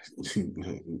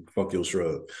 fuck your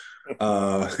shrug.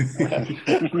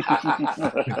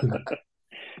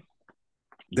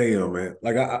 Damn, man.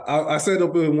 Like I sat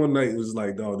up in one night and was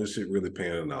like, dog, this shit really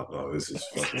panning out, dog. This is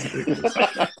fucking ridiculous.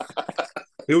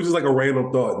 It was just like a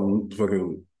random thought and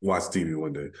fucking watch TV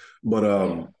one day. But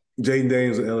Jaden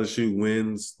Daniels of LSU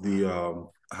wins the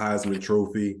Heisman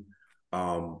Trophy.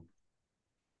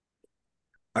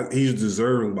 He's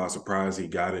deserving by surprise he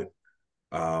got it.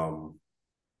 How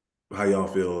y'all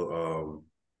feel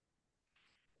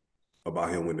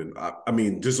about him winning. I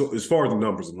mean, just as far as the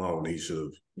numbers alone, he should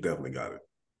have definitely got it.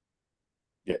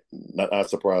 Yeah, not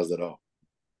surprised at all.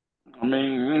 I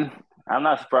mean, I'm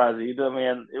not surprised either. I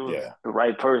mean, it was the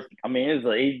right person. I mean,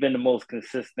 he's been the most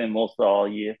consistent most of all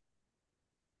year.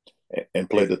 And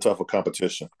played the tougher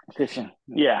competition.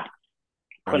 Yeah.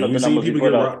 I mean, we've seen people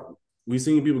get robbed. We've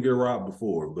seen people get robbed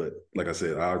before, but like I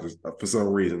said, for some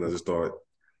reason I just thought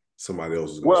somebody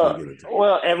else was going to sneak in.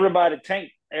 Well, everybody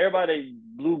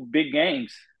blew big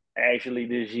games actually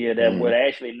this year that would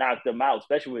actually knock them out,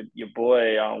 especially with your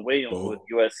boy Williams with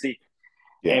USC.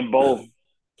 Yeah. And both,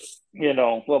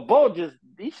 Bo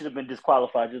he should have been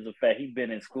disqualified just the fact he's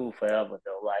been in school forever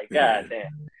though. Like,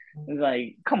 goddamn. It's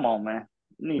like, come on, man.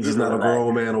 This is not a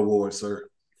grown man award, sir.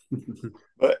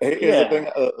 But here's the thing.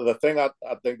 The thing I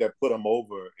think that put him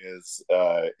over is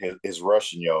his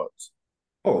rushing yards.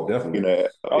 Oh, definitely.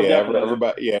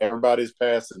 Definitely. Everybody's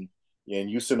passing, and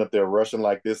you sitting up there rushing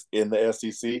like this in the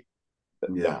SEC.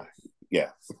 Yeah.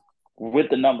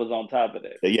 With the numbers on top of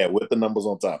that. Yeah, with the numbers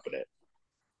on top of that.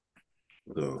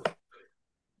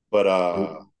 But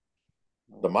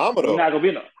the mama though,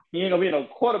 he ain't gonna be no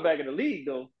quarterback in the league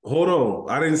though. Hold on,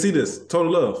 I didn't see this.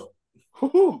 Total Love.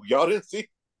 Y'all didn't see?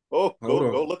 Oh,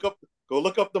 go look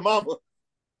up the mama.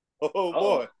 Oh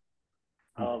boy.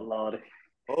 Oh Lord.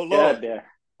 Oh Lord. God,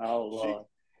 oh Lord.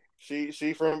 She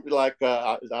from like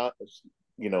that's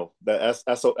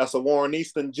a Warren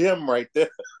Easton gym right there.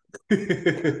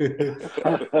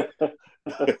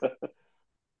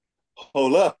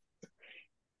 Hold up.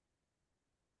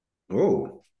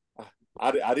 Oh.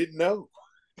 I didn't know.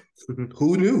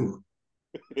 Who knew?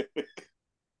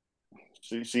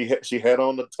 She had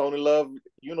on the Tony Love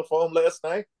uniform last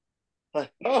night.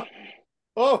 Like,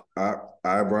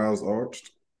 eyebrows arched.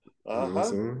 You know what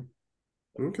I'm saying?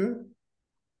 Okay.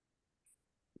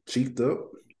 Cheeked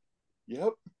up.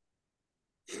 Yep.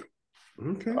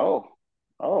 Okay.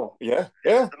 Oh. Yeah.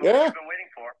 That's what we've been waiting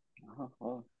for.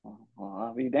 Well,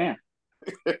 I'll be damned.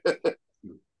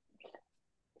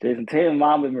 Jason Tatum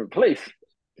mom been replaced.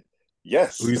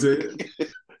 Yes. Who you said?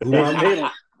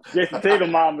 Jason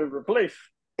Tatum mom been replaced.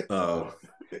 Yeah.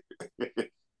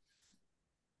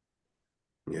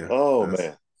 Oh man.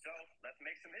 So let's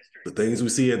make some history. The things we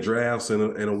see at drafts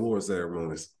and award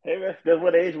ceremonies. Hey, that's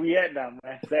what age we at now,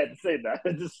 man. Sad to say that.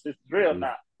 It's real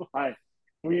now. Like,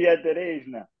 we at that age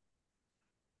now.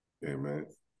 Yeah, man.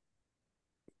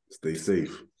 Stay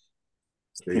safe.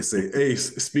 Stay safe. Hey,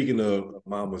 speaking of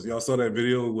mamas, y'all saw that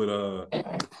video with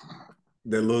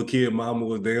that little kid mama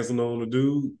was dancing on the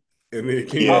dude, and then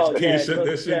King shut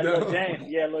that shit down.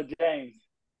 Little James.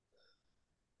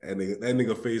 And that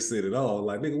nigga face said it all.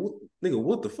 Like, nigga,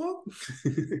 what the fuck?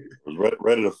 Was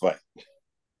ready to fight.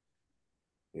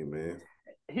 Hey, man.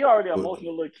 He already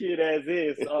emotional little kid as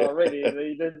is already.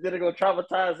 Did it go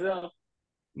traumatize him?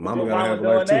 Mama gotta have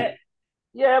life too. That?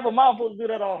 Yeah, but mama supposed to do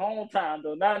that on home time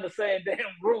though, not in the same damn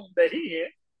room that he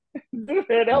in. Do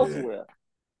that elsewhere.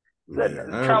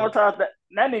 Traumatized that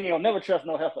nigga don't never trust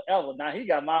no help forever. Now he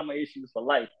got mama issues for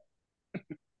life.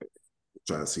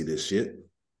 Trying to see this shit.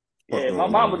 Yeah, my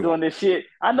mama doing this shit.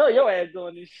 I know your ass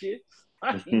doing this shit.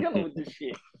 I ain't dealing with this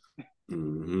shit.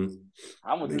 Mm-hmm.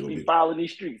 I'm gonna just be following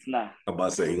these streets now. I'm about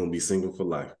to say he's gonna be single for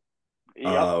life.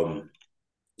 Yep.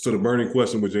 So the burning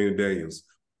question with Jaden Daniels: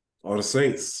 are the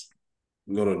Saints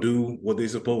gonna do what they're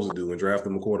supposed to do and draft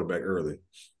them a quarterback early?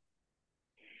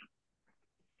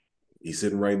 He's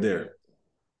sitting right there.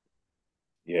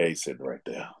 Yeah, he's sitting right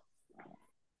there.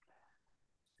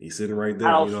 He's sitting right there.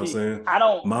 You know what I'm saying?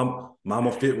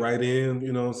 Mama fit right in.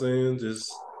 You know what I'm saying?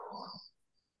 Just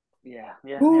yeah.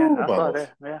 I saw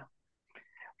that. Yeah.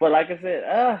 But like I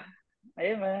said,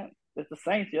 hey man, it's the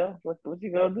Saints, yo. What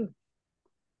you gonna do?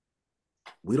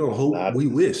 We don't hope. We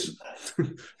wish.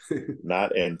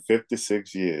 Not in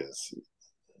 56 years.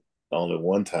 Only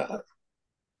one time.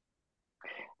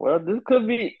 Well, this could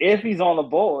be if he's on the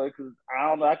board, because I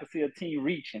don't know. I could see a team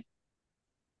reaching.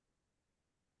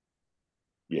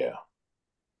 Yeah.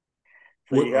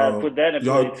 So you gotta put that in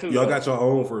play too. Y'all got your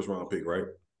own first round pick, right?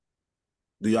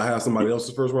 Do y'all have somebody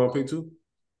else's first round pick too?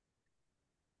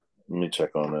 Let me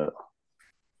check on that.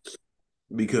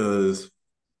 Because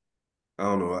I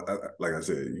don't know. Like I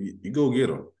said, you go get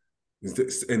them,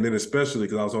 and then especially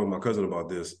because I was talking to my cousin about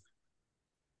this.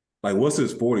 Like, what's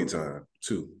his 40 time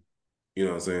too? You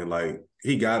know what I'm saying? Like,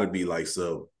 he got to be like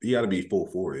he got to be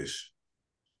 4.4-ish.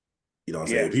 You know what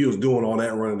I'm saying? If he was doing all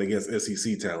that running against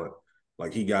SEC talent,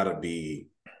 like he got to be.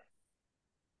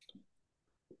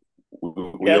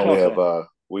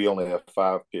 We only have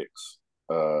 5 picks.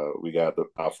 We got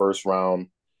our first round,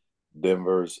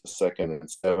 Denver's second and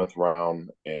 7th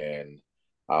round, and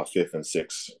our 5th and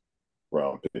 6th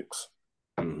round picks.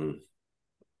 Mm-hmm.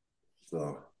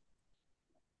 So,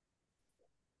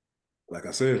 like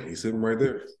I said, he's sitting right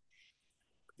there.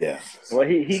 Yeah. Well,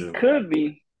 he could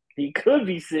be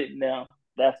sitting down.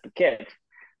 That's the catch.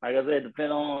 Like I said,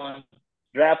 depending on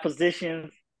draft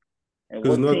positions and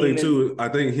Because what another thing team is too, I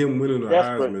think him winning the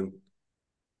desperate. Heisman,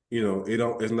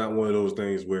 it's not one of those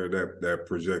things where that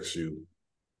projects you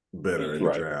better in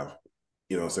the draft.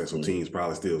 You know what I'm saying? So teams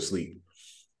probably still sleep.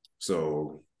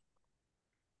 So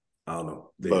I don't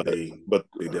know. They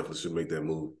definitely should make that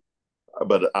move.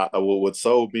 But what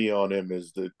sold me on him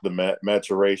is the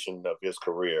maturation of his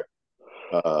career.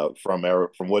 From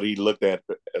what he looked at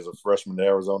as a freshman at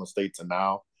Arizona State to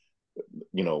now,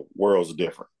 worlds are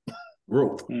different.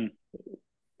 Growth.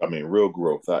 I mean, real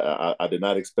growth. I did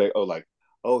not expect.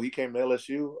 He came to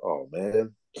LSU. Oh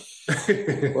man,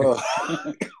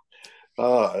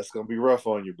 it's gonna be rough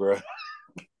on you, bro.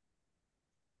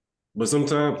 But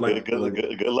sometimes,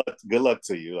 good luck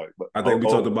to you. I think we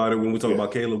talked about it when we talked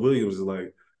about Caleb Williams.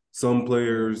 Like some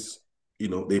players,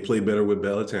 they play better with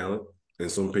better talent, and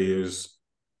some players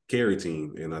carry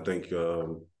team. And I think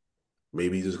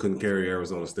maybe he just couldn't carry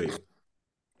Arizona State.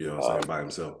 You know what I'm saying, by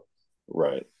himself.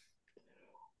 Right.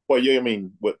 Well, yeah, I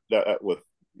mean, what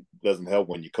doesn't help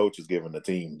when your coach is giving the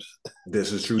teams.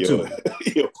 This is true too.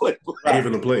 Giving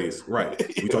the plays, right?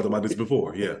 We talked about this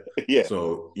before, yeah. Yeah.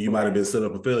 So you might have been set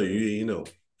up a failure. You know.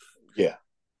 Yeah.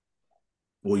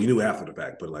 Well, you knew after the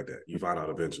fact, put it like that. You find out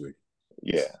eventually.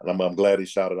 Yeah, and I'm glad he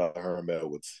shouted out Herm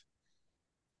Edwards.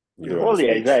 Yeah,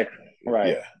 exactly.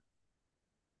 Right.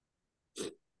 Yeah.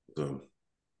 So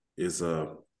it's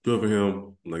good for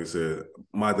him. Like I said,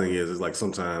 my thing is like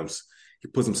sometimes he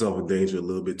puts himself in danger a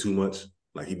little bit too much.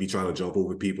 Like he be trying to jump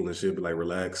over people and shit, but like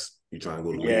relax. You trying to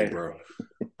go to the league, bro.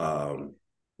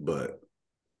 But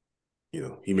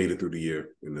he made it through the year.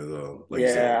 And like you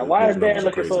said, why is Dad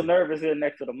looking so nervous here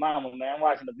next to the mama, man? I'm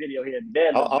watching the video here.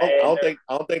 Dad I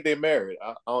don't think they're married.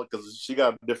 Because she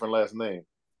got a different last name.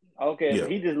 Okay,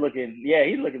 but he's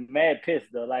looking mad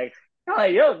pissed though. Like, I'm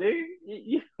like, yo, dude,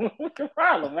 what's your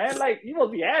problem, man? Like, you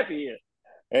must be happy here.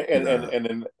 And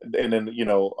then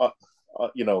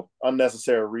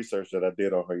unnecessary research that I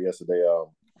did on her yesterday.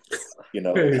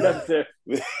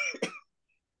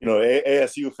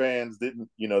 ASU fans didn't,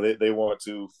 they want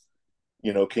to,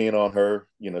 keen on her.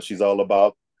 She's all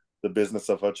about the business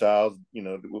of her child.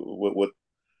 What's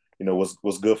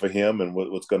good for him and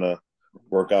what's gonna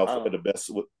work out for the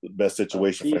best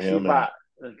situation for him.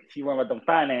 She went with them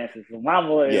finances. So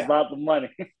mama is about the money.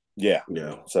 Yeah.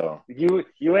 So you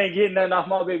ain't getting nothing off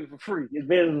my baby for free. It's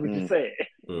basically what you said.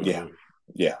 Mm-hmm.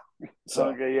 Yeah. So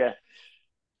okay, yeah.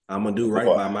 I'm gonna do right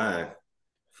by mine.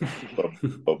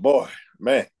 but boy,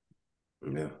 man,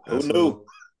 yeah, who knew?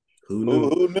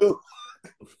 Who knew?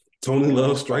 Tony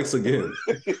Love strikes again.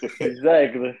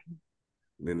 Exactly.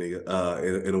 Then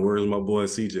nigga, in the words of my boy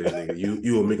CJ, nigga,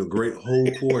 you will make a great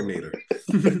whole coordinator.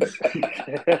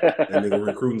 That nigga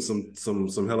recruiting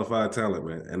some hellified talent,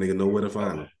 man. And nigga know where to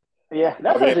find them. Yeah,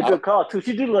 that's such a good call too.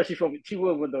 She do look. She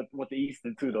would with the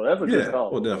Eastern too, though. That's a good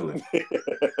call. Well, definitely.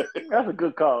 That's a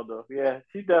good call, though. Yeah,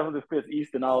 she definitely fits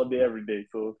Eastern all day, every day.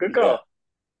 So good call.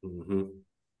 Yeah. Mm-hmm.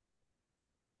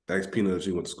 Thanks, Peanut, if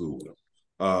she went to school.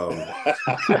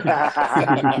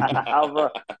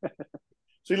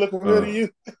 She looking good to you,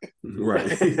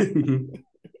 right?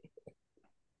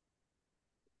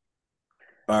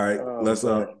 All right, let's.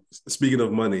 Speaking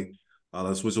of money,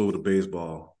 let's switch over to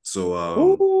baseball. So,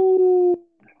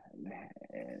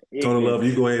 Tony Love,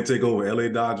 you go ahead and take over. LA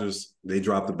Dodgers, they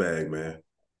dropped the bag, man.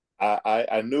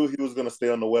 I knew he was going to stay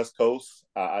on the West Coast.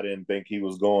 I didn't think he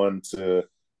was going to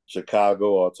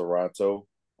Chicago or Toronto.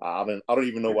 I don't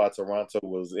even know why Toronto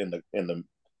was in the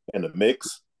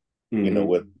mix. Mm-hmm.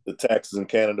 With the taxes in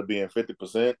Canada being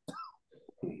 50%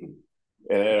 and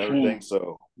everything.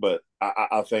 So, but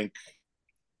I think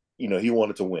he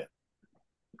wanted to win,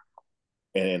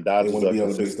 and Dodgers want to be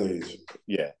on the big stage.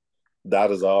 Yeah,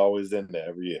 Dodgers are always in there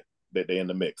every year. They in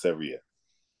the mix every year.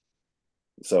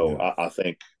 So I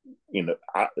think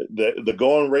the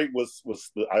going rate was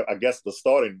I guess the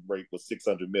starting rate was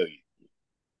 $600 million.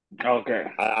 Okay.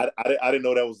 I didn't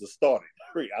know that was the starting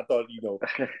rate. I thought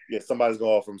somebody's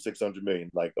going to offer him $600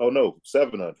 million. Like, oh no,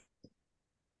 $700.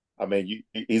 I mean,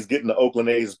 he's getting the Oakland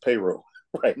A's payroll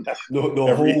right now. The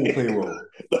whole payroll.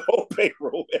 The whole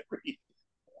payroll every year.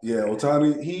 Yeah,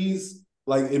 Ohtani, he's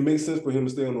like, it makes sense for him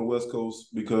to stay on the West Coast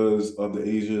because of the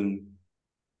Asian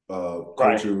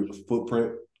culture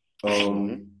footprint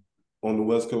on the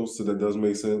West Coast. So that does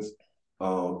make sense.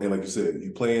 And like you said,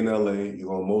 you play in LA, you're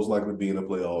going to most likely be in the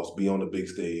playoffs, be on the big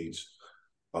stage,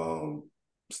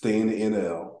 stay in the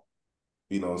NL.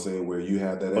 You know what I'm saying? Where you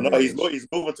have that Well, advantage. no, he's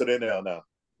moving to the NL now.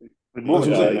 That's what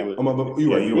I'm saying.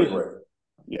 You're right.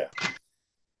 Yeah.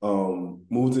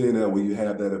 Move to the NL where you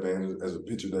have that advantage as a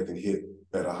pitcher that can hit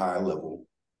at a high level.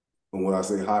 And when I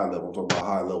say high level, I'm talking about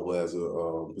high level as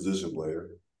a position player.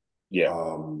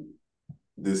 Yeah.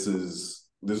 This is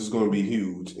going to be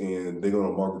huge, and they're going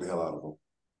to market the hell out of them.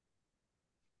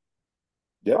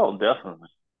 Yeah. Oh, definitely.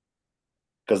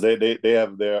 Because they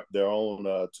have their own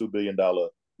 $2 billion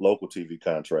local TV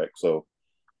contract. So,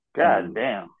 God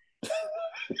damn.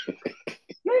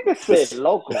 Nigga said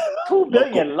local. $2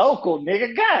 billion local,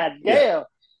 nigga. God damn. Yeah.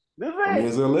 This ain't.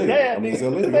 It's LA. Damn, it's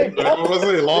LA. This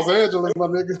ain't Los Angeles, my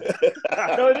nigga.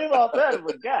 I know it is Los Angeles,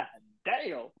 but god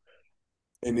damn.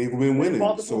 And they've been winning.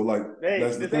 So, like,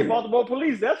 that's the this thing. Ain't Baltimore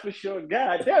police, that's for sure.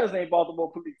 God damn, this ain't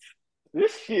Baltimore police.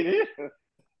 This shit is.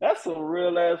 That's some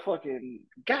real ass fucking.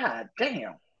 God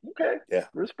damn. Okay. Yeah.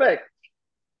 Respect.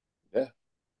 Yeah.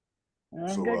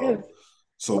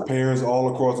 So parents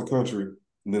all across the country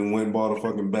then went and bought a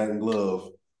fucking bat and glove.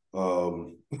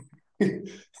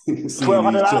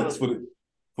 $1,200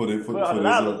 for this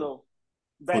though.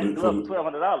 Bat and glove for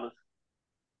 $1,200.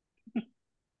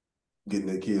 Getting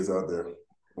their kids out there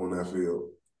on that field.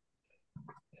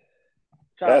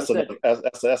 That's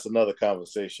another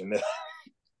conversation.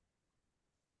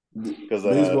 Because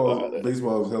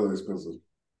baseball is hella expensive.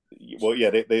 Well, yeah,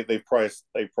 they priced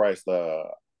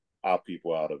our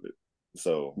people out of it.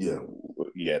 So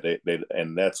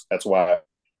and that's why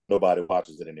nobody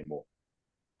watches it anymore.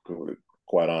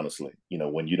 Quite honestly,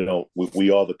 when you don't,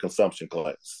 we are the consumption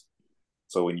class.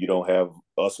 So when you don't have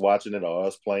us watching it or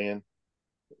us playing,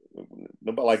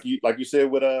 like you said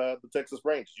with the Texas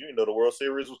Rangers, the World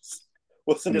Series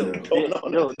wasn't going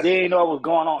on. Yo, they didn't know what was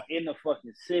going on in the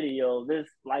fucking city, yo. This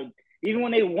even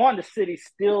when they won, the city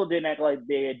still didn't act like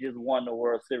they had just won the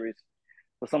World Series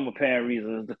for some apparent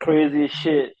reason. It's the craziest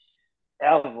shit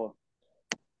ever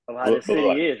of how the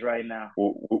city is right now.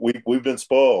 We've been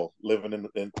spoiled living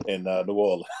in New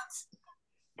Orleans,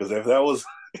 because if that was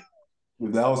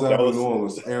happening in New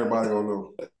Orleans, everybody gonna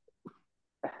know.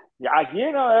 Yeah, I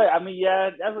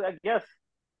guess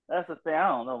that's the thing. I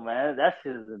don't know, man. That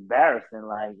shit is embarrassing.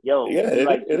 Like, yo,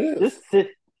 it is.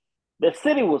 The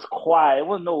city was quiet. It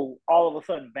wasn't no all of a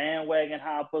sudden bandwagon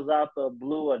hoppers out the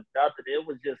blue or nothing. It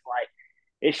was just like,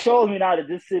 it shows me now that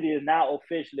this city is now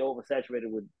officially oversaturated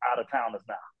with out of towners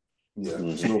now. Yeah,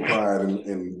 there's no pride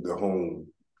in the home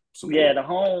support. Yeah, the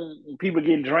home people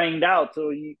getting drained out,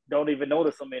 so you don't even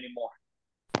notice them anymore.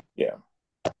 Yeah,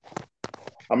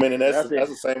 I mean, and that's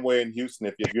the same way in Houston.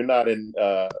 If you're not in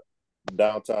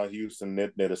downtown Houston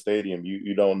near the stadium,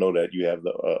 you don't know that you have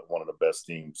the one of the best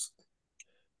teams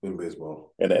in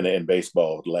baseball. And in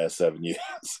baseball the last 7 years.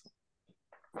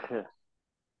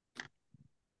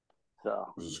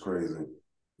 So, which is crazy.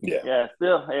 Yeah.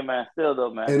 Still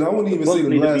though, man. And I wouldn't even say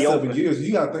the last 7 years.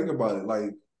 You gotta think about it.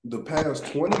 Like the past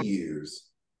 20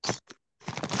 years,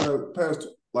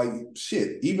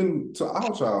 even to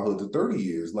our childhood, to 30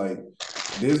 years, like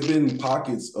there's been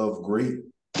pockets of great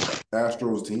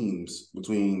Astros teams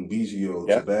between Biggio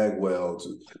to Bagwell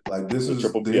to like this is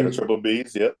triple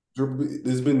B's. Yep.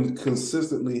 There's been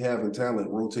consistently having talent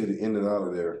rotated in and out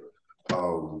of there,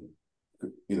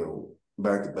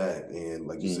 back to back, and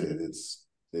like you said,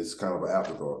 it's kind of an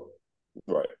afterthought.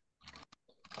 Right.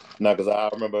 Now, because I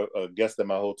remember a guest at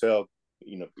my hotel,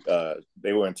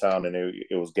 they were in town and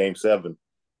it was Game 7,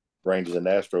 Rangers and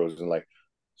Astros, and like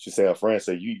she said, her friend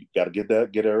said, "You got to get there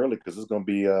early because it's gonna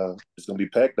be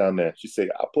packed down there." She said,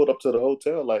 "I pulled up to the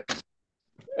hotel like,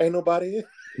 ain't nobody here."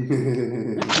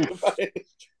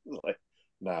 Like,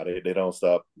 nah, they don't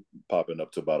stop popping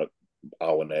up to about an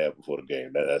hour and a half before the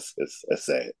game. That's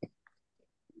sad.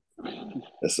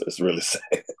 It's really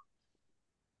sad.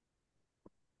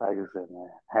 Like I said, man,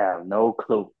 I have no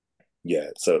clue. Yeah,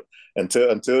 so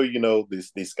until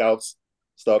these scouts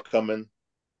start coming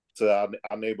to our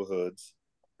neighborhoods.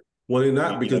 Well, they're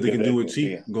not because they can do it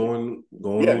cheap going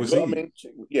overseas.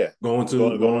 Going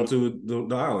to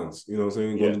the islands. You know what I'm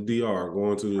saying? Going to DR,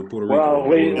 going to Puerto Rico.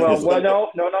 No.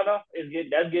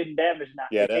 That's getting damaged now.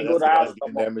 Yeah, that's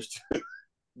getting damaged too.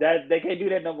 That they can't do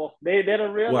that no more. They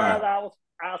don't realize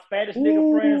our Spanish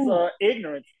nigga friends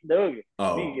ignorance.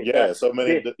 So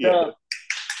many.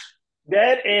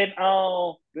 That and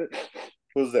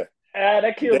who's that?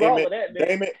 That kills all of that.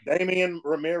 Damian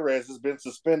Ramirez has been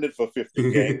suspended for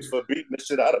 50 games for beating the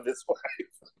shit out of his wife.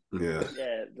 Yeah.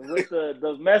 With the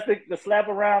domestic, the slap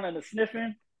around and the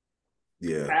sniffing.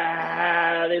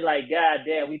 Yeah. They like, God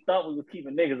damn, we thought we was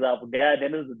keeping niggas out, but God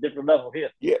damn, this is a different level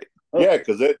here. Yeah,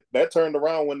 because that turned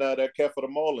around when that cat for the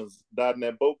Marlins died in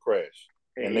that boat crash.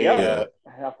 And they, I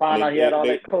found out he had all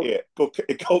that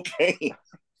cocaine.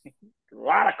 A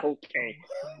lot of cocaine.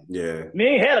 Yeah. Me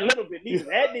ain't had a little bit either.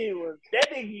 That nigga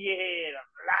had a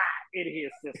lot in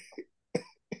his system.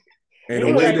 And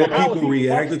the way that people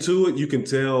reacted to it, you can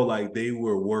tell like they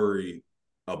were worried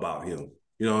about him.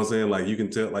 You know what I'm saying? Like you can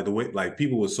tell like the way like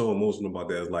people were so emotional about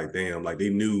that. It's like, damn, like they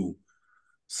knew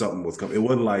something was coming. It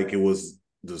wasn't like it was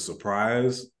the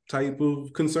surprise type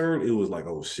of concern. It was like,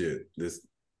 oh shit,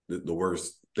 the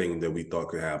worst thing that we thought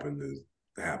could happen is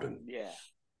happened. Yeah.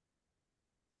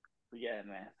 Yeah,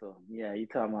 man. So yeah, you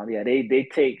talking about they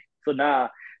take so now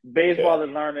baseball is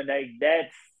learning that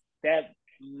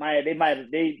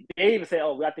they even say,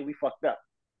 oh, I think we fucked up.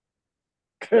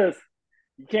 Because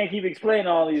you can't keep explaining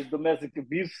all these domestic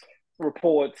abuse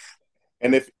reports.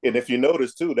 And if you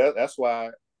notice too, that's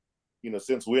why,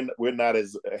 since we're not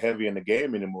as heavy in the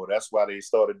game anymore, that's why they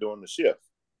started doing the shift.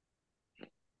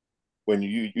 When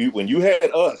you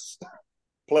had us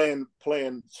playing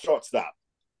shortstop,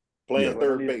 playing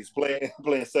third base,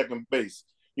 playing second base,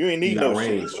 you ain't need no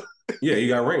range. Yeah, you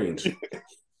got range.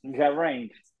 You got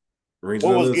range. Range.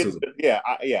 What was getting?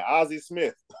 Ozzie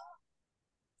Smith.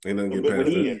 Ain't nothing getting past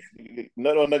that.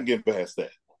 Nothing getting past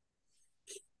that.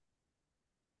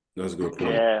 That's a good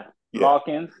point. Yeah.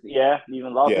 Lawkins. Yeah.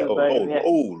 Even Lawkins.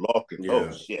 Lawkins. Yeah.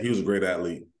 Oh shit. He was a great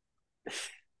athlete.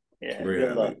 Yeah. Great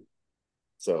athlete. Luck.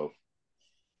 So,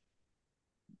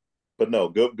 but no,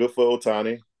 good for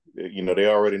Ohtani. They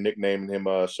already nicknamed him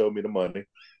 "Show Me the Money."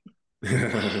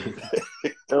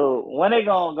 Dude, when they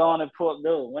gonna go on and put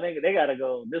when they gotta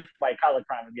go, this fight color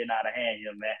crime is getting out of hand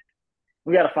here, man.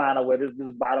 We gotta find out where this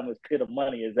bottomless pit of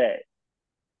money is at.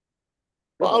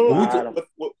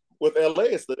 With LA,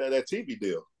 it's that TV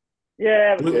deal.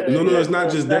 Yeah, no, it's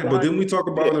not just that. But then we talk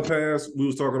about in the past, we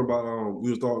was talking about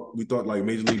we thought like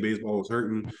Major League Baseball was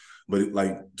hurting, but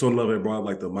like Tony Love had brought up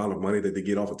like the amount of money that they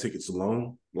get off of tickets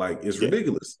alone, like it's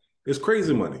ridiculous. It's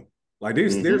crazy money. Like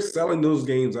they're selling those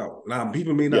games out. Now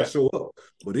people may not show up,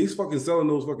 but they's fucking selling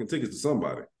those fucking tickets to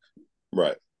somebody.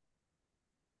 Right.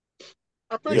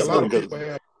 I think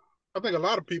a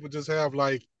lot of people just have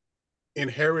like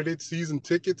inherited season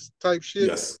tickets type shit.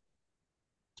 Yes.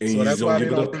 And so that's why they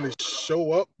don't really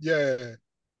show up. Yeah.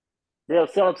 They'll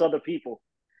sell it to other people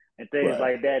and things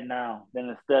like that now. Then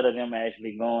instead of them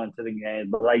actually going to the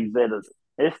game. But like you said,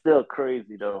 it's still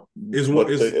crazy though. It's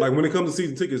like when it comes to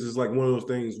season tickets, it's like one of those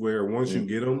things where once you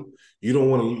get them, you don't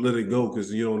want to let it go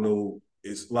because you don't know.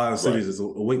 It's a lot of cities. It's a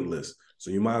waiting list, so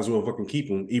you might as well fucking keep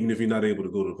them, even if you're not able to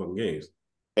go to the fucking games.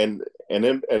 And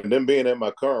then being at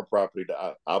my current property,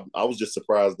 I was just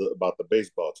surprised about the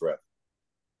baseball traffic.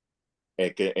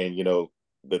 And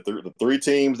the three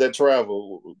teams that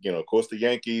travel, of course the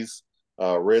Yankees,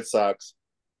 Red Sox,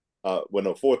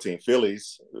 14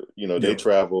 Phillies, they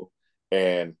travel.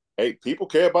 And hey, people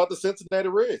care about the Cincinnati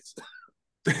Reds.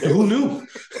 Who knew?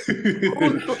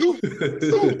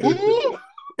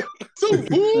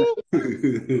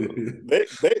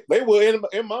 They were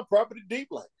in my property deep,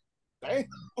 like, damn.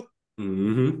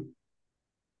 Mm-hmm.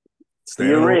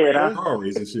 You're red, huh?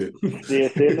 Cars and shit.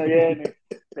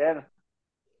 Yeah.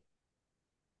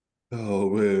 Oh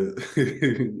man,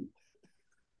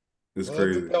 it's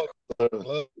crazy.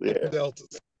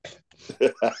 Deltas.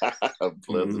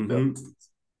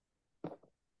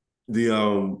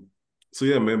 So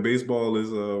yeah, man, baseball is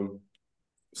so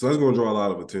that's going to draw a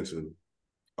lot of attention.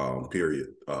 Period.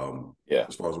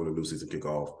 As far as when the new season kick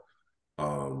off,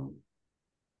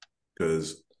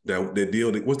 because that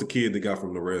deal. What's the kid that got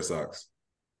from the Red Sox?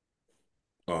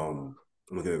 I'm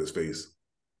looking at his face.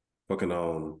 Fucking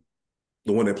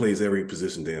the one that plays every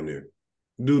position damn near.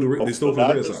 Dude, they stole from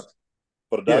the Red Sox.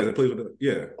 For the Dodgers? They plays with the,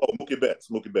 yeah. Oh, Mookie Betts.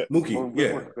 Mookie,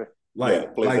 yeah.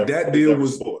 Like that deal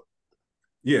was sport.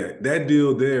 Yeah, that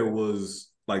deal there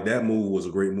was like that move was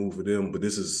a great move for them, but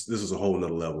this is a whole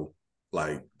nother level.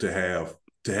 Like to have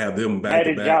them back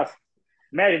to back.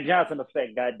 Magic Johnson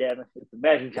effect, goddammit. It's the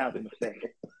Magic Johnson effect.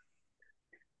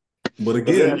 But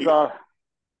again,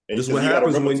 this is what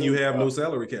happens when you have no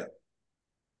salary cap.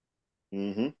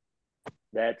 Mm-hmm.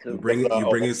 That too. You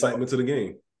bring excitement to the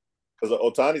game. Because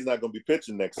Ohtani's not going to be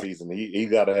pitching next season. He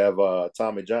got to have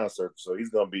Tommy John surgery, so he's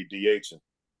going to be DHing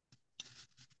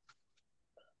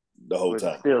the whole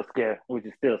time. Which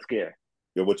is still scary.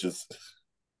 Yeah, which is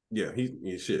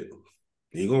he's shit.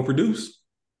 He gonna produce.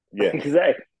 Yeah,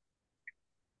 exactly.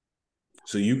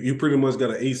 So you pretty much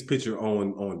got an ace pitcher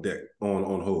on deck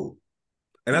on hold,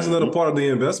 and that's another part of the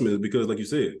investment because, like you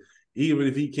said, even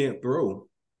if he can't throw,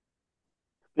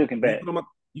 still can bat.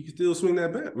 You can still swing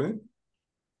that bat, man.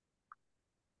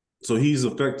 So he's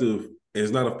effective.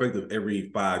 It's not effective every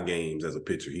 5 games as a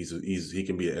pitcher. He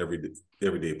can be an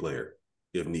everyday player.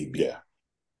 if need be. Yeah.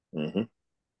 Mm-hmm.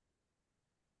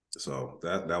 So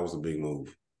that was a big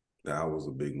move. That was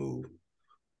a big move.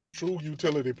 True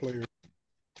utility player.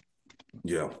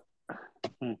 Yeah.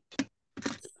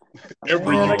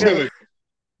 Every utility.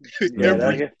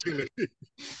 Every utility.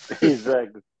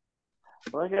 Exactly.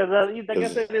 Well, I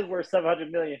guess it is worth $700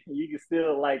 million. You can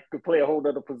still could play a whole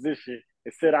other position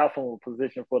and sit out from a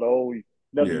position for the whole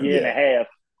another year and a half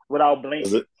without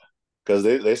blinking. Because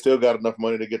they still got enough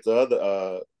money to get the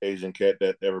other Asian cat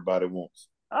that everybody wants.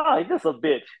 Oh, he's just a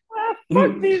bitch. Well,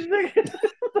 fuck these niggas.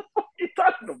 What the fuck you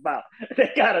talking about?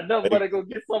 They got enough money to go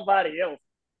get somebody else.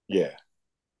 Yeah.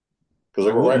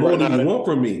 Because what more do you want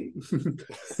from me?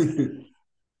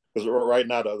 Because right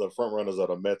now the front runners are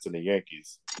the Mets and the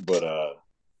Yankees. But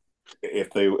if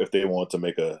they want to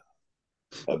make a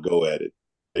go at it,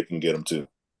 they can get them too.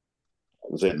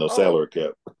 There's ain't no salary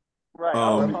cap. Right.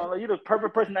 You're the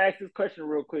perfect person to ask this question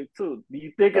real quick too. Do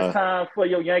you think it's time for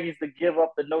your Yankees to give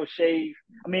up the no shave?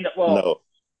 I mean, well,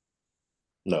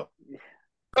 no.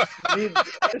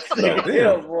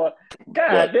 Damn, boy.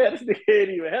 God damn, this nigga ain't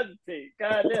even hesitate.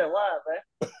 God damn, why,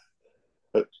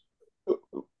 man?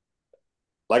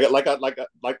 Like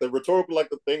the rhetorical,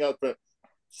 the thing I've been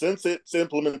since its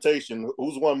implementation.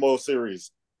 Who's won more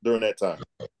series during that time?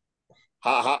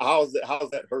 How's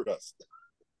that hurt us?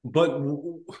 But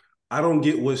I don't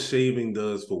get what shaving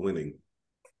does for winning,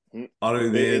 other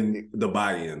than the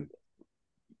buy-in.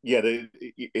 Yeah,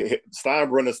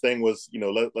 Steinbrenner's thing was,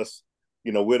 let's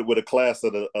we're the class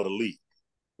of the league.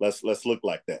 Let's look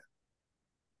like that.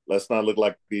 Let's not look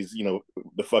like these,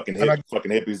 the fucking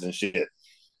hippies and shit.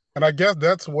 And I guess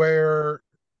that's where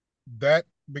that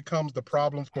becomes the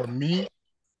problem for me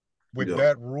with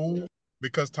that rule,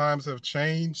 because times have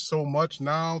changed so much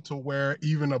now to where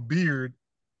even a beard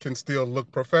can still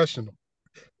look professional.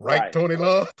 Right. Tony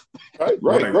Love? Right.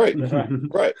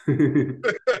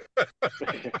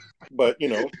 But,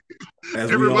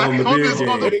 as we all on the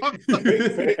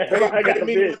beard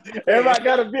game. Everybody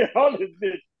got a beard on this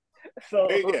bitch. So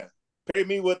pay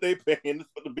me what they paying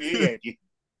for the beard Yankee.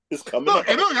 It's coming up.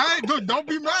 And don't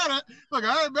be mad at. Look,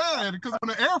 I ain't mad at it, because when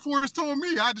the Air Force told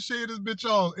me I had to shave this bitch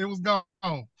off, it was gone.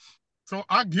 So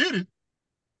I get it.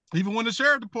 Even when the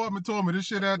sheriff department told me this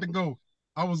shit had to go,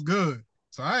 I was good.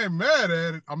 So I ain't mad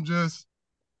at it.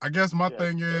 I guess my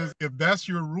thing is, if that's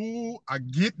your rule, I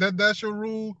get that that's your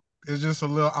rule. It's just a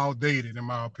little outdated, in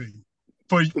my opinion,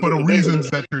 for the reasons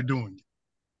that you're doing it.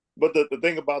 But the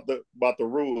thing about the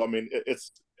rule, I mean,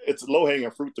 it's low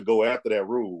hanging fruit to go after that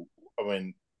rule. I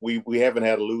mean, we haven't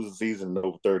had a losing season in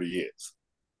over 30 years.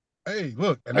 Hey,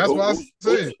 look, and that's why I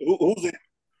said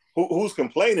who's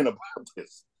complaining about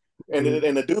this, and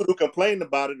the dude who complained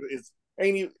about it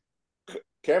ain't even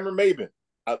Cameron Maybin.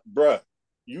 Bruh,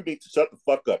 you need to shut the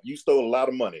fuck up. You stole a lot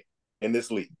of money in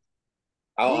this league.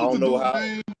 I don't know how.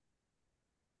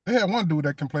 They had one dude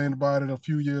that complained about it a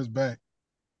few years back.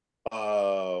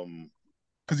 Because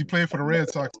he played for the Red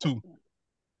Sox too.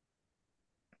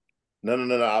 No.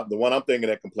 The one I'm thinking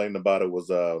that complained about it was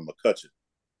McCutcheon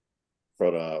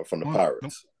from the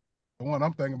Pirates. The one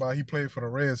I'm thinking about, he played for the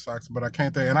Red Sox, but I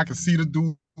can't think. And I can see the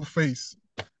dude's face.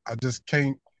 I just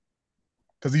can't.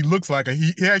 Because he looks like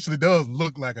he actually does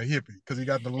look like a hippie, because he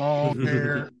got the long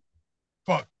hair.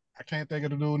 Fuck, I can't think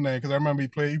of the dude's name, because I remember he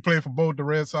played for both the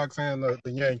Red Sox and the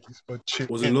Yankees. But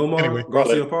shit, was it Nomar anyway.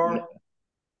 Garcia Parra?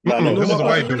 No, this is a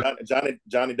white dude.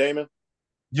 Johnny Damon.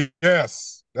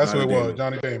 Yes, that's who it was,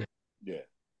 Johnny Damon. Yeah,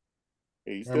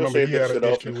 he still shaved that shit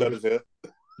off and cut his hair.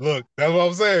 Look, that's what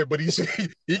I'm saying. But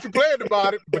he complained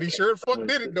about it, but he sure fuck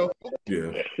did it though.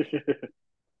 Yeah.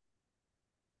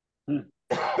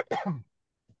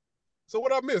 So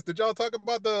what I missed? Did y'all talk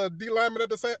about the D lineman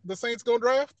that the Saints gonna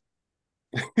draft?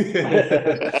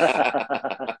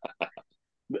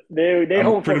 They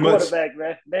hope for a quarterback,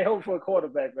 man. They hope for a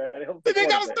quarterback, man. They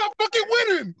gotta stop fucking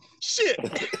winning. Shit.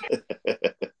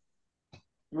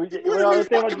 we these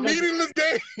fucking meaningless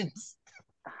games.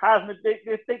 Heisman,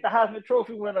 they think the Heisman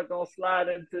Trophy winner gonna slide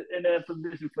in that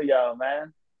position for y'all,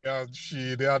 man. Yeah,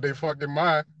 shit, they out there fucking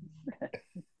mind.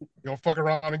 You gonna fuck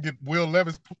around and get Will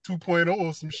Levis 2.0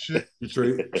 or some shit. You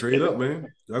trade up,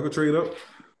 man. Y'all can trade up.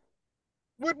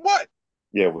 With what?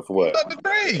 Yeah, with what? Not the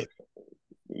trade.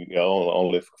 Yeah,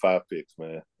 only 5 picks,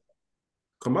 man.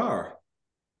 Kamara.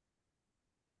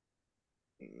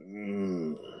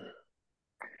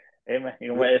 Hey man,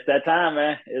 it's that time,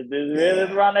 man.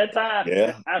 It's around that time.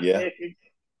 Yeah. It's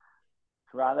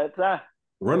around that time.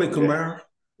 Running Kamara,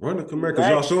 because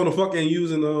y'all showing the fuck ain't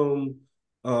using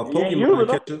Pokemon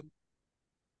catcher.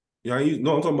 Yeah, I'm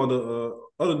talking about the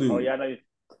other dude. Oh yeah,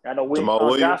 I know. Jamal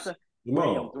Williams. Johnson.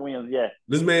 Williams, yeah.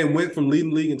 This man went from leading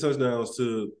the league in touchdowns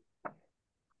to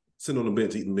sitting on the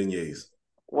bench eating beignets.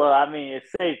 Well, I mean,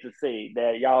 it's safe to say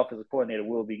that y'all offensive coordinator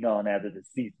will be gone after the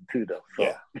season too, though. So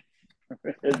Yeah.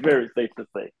 it's very safe to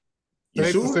say. You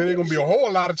Safe to sure? say there's gonna be a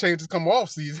whole lot of changes come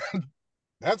off season.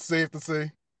 That's safe to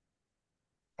say.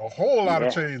 A whole lot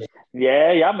of changes.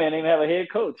 Yeah, y'all may not even have a head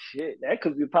coach. Shit, that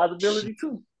could be a possibility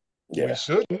too. Yeah. We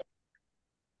shouldn't.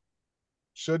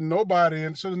 Nobody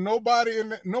in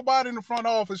the front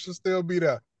office should still be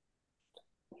there.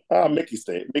 Mickey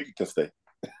can stay.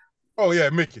 Oh yeah,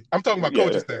 Mickey. I'm talking about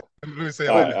coaching staff. Let me say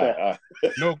it like that.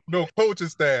 No coaching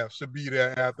staff should be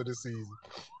there after the season.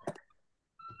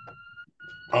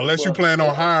 Unless you plan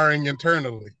on hiring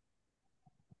internally.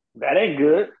 That ain't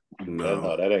good.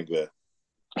 No, that ain't good.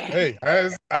 Hey,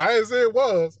 as it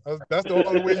was, that's the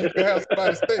only way you can have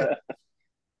somebody stay.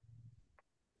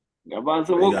 You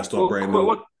gotta start brand new.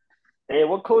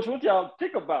 What coach would y'all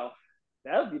think about?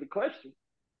 That would be the question.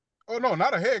 Oh no,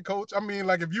 not a head coach. I mean,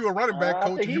 like if you a running back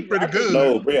coach and you're pretty good.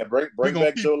 No, yeah, bring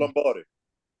back Joe Lombardi.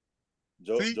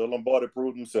 Joe Lombardi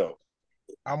proved himself.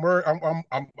 I'm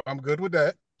good with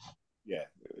that. Yeah,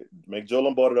 make Joe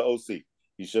Lombardi the OC.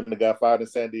 He shouldn't have got fired in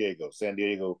San Diego. San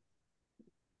Diego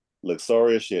looks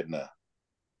sorry as shit now.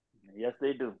 Yes,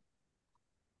 they do.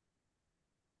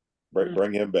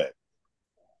 Bring him back.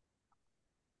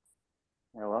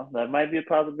 Yeah, well, that might be a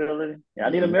possibility. I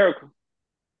need a miracle.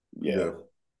 Yeah.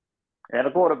 And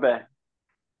a quarterback.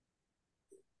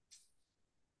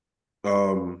 But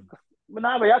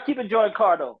y'all keep enjoying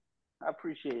Cardo. I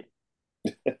appreciate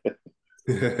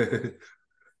it.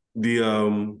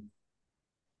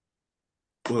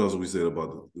 What else we said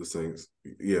about the Saints?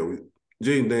 Yeah,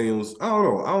 Jaden Daniels. I don't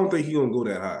know. I don't think he's gonna go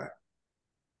that high.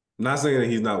 Not saying that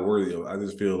he's not worthy of it. I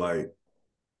just feel like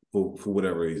for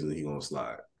whatever reason he's gonna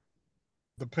slide.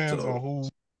 Depends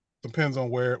on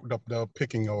where the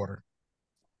picking order.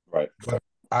 Right. But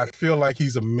I feel like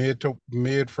he's a mid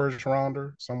first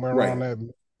rounder, somewhere around that.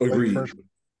 Agreed.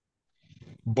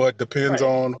 But depends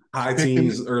on high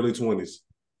teens, early 20s.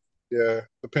 Yeah,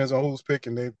 depends on who's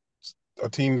picking. A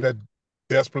team that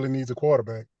desperately needs a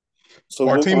quarterback.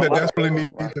 Or a team that desperately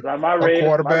needs a quarterback. My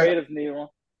Raiders need one.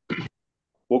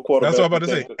 What quarterback? That's what I'm about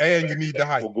to say. And you need the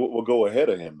height. We'll go ahead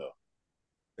of him though.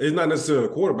 It's not necessarily a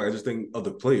quarterback. I just think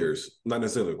other players, not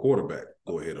necessarily a quarterback,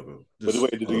 go ahead of him. But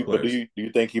do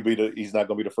you think he's not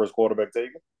going to be the first quarterback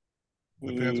taken?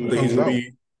 Depends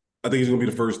I think he's going to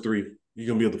be the first three. He's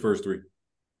going to be at the first three.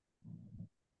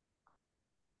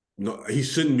 No, he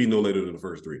shouldn't be no later than the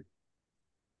first three.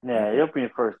 Yeah, he'll be in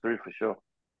the first three for sure.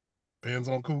 Depends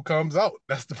on who comes out.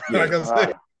 That's the like I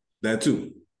said. That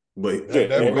too. But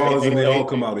regardless if they all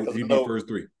come out, he'd be first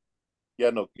three. Yeah,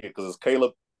 no, because it's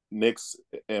Caleb, Nix,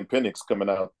 and Penix coming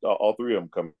out. All three of them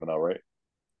coming out, right?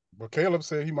 But Caleb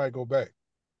said he might go back.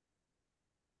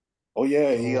 Oh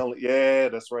yeah,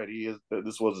 that's right. He is.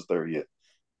 This was his third year.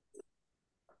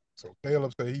 So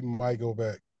Caleb said he might go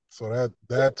back. So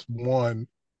that's one.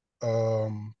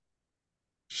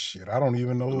 Shit, I don't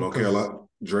even know. North Carolina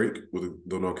Drake with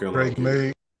the North Carolina. Drake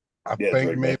may. I think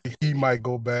Drake maybe he might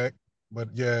go back. But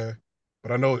yeah.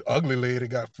 But I know Ugly Lady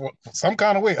got some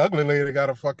kind of way. Ugly Lady got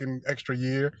a fucking extra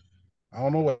year. I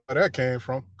don't know where that came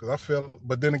from because I feel.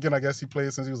 But then again, I guess he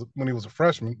played when he was a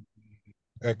freshman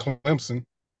at Clemson.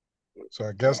 So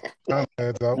I guess time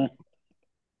adds out.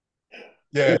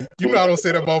 Yeah, you know I don't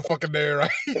say that motherfucking there,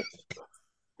 right?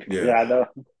 Yeah, I know.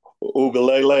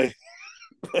 Ugalele.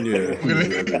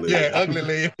 Yeah, Ugly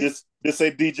Lady. Just say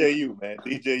DJU, man.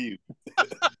 DJU.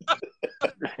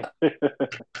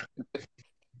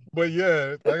 But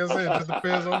yeah, like I said, it just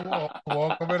depends on who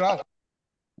all coming out.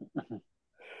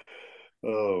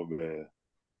 Oh man.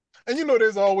 And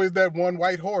there's always that one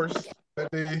white horse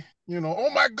that they, oh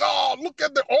my God, look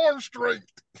at the arm strength.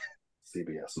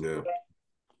 CBS.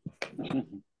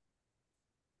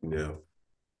 Yeah.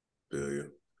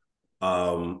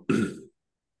 Yeah.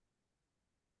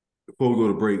 Before we go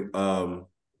to break,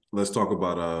 let's talk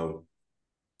about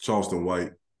Charleston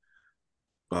White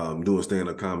doing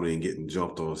stand-up comedy and getting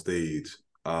jumped on stage.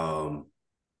 I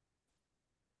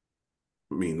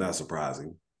mean, not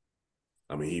surprising.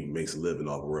 I mean, he makes a living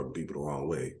off of rubbing people the wrong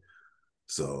way.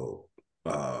 So,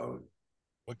 what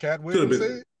Cat Williams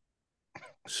said?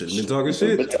 Shouldn't have been talking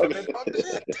shit.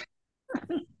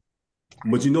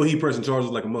 But he pressing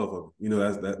charges like a motherfucker.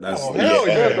 That's hell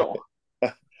yeah.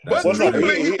 But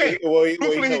truthfully, he can't.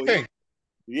 He can't.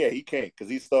 Yeah, he can't because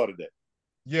he started that.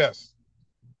 Yes.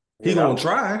 He gonna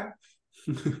try.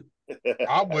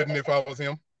 I wouldn't if I was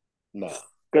him. Nah.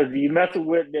 Because you messing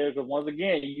with there. Because once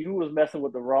again, you was messing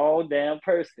with the wrong damn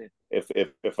person. If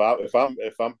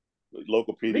I'm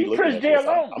local PD looking at this,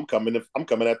 I'm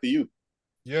coming after you.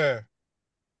 Yeah.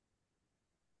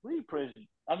 Leave Prince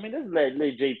I mean, this let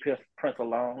Jay Prince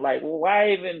alone. Like, well,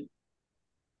 why even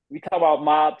we talk about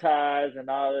mob ties and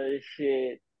all of this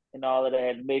shit and all of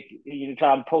that, make you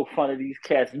try to poke fun of these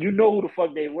cats, and you know who the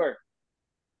fuck they were,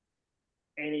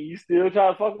 and then you still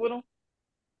try to fuck with them.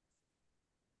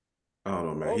 I don't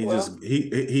know, man. Oh, He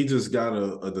well. just got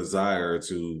a desire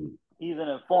to. He's an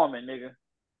informant, nigga.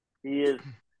 He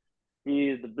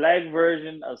is the black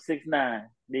version of 6ix9ine.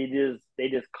 They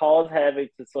just cause havoc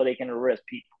so they can arrest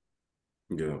people.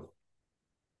 Yeah.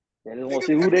 They just want to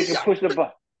see who they can push the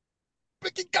button.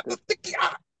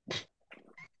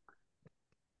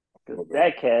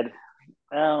 That cat,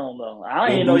 I don't know. I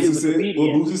didn't know he was a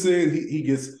comedian. What Boosie said,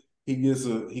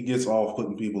 he gets off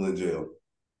putting people in jail.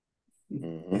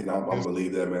 Mm-hmm. And I'm gonna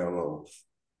leave that man alone.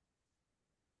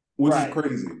 Which is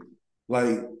crazy.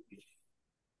 Like,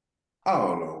 I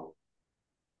don't know.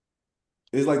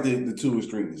 It's like the two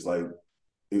extremes. Like,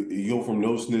 you go from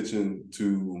no snitching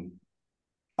to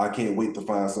I can't wait to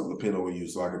find something to pin on you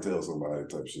so I can tell somebody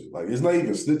type shit. Like, it's not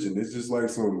even snitching. It's just like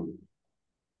it's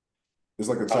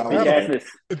like a child.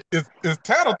 It's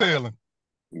tattletaling.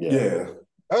 Yeah.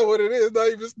 That's what it is. Not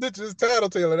even snitching, it's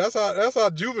tattletaling. That's how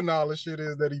juvenile the shit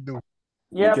is that he do.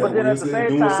 Yeah, but then at the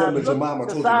same time, look, your mama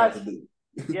told you not to do.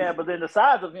 Yeah, but then the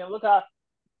size of him, look,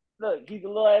 he's a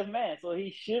little ass man, so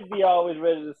he should be always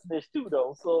ready to snitch too,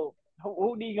 though. So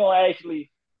who he gonna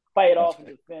actually fight off and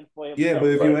defend for himself? Yeah, but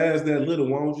if you ask that little,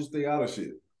 why don't you stay out of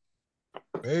shit?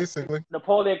 Basically,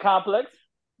 Napoleon complex.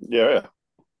 Yeah.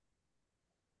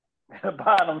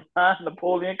 Bottom line,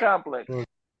 Napoleon complex.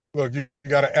 Look, you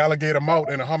got an alligator mouth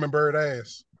and a hummingbird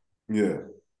ass. Yeah.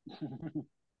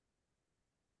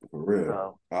 For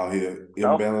real. Out here,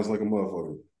 imbalanced like a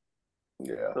motherfucker.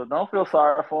 Yeah. So don't feel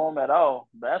sorry for him at all.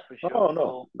 That's for sure.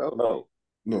 Oh,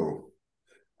 no.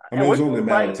 I mean, it's only a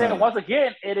matter of time. Once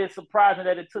again, it is surprising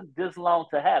that it took this long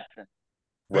to happen.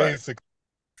 Right. Basically.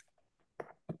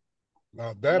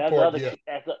 Now that part,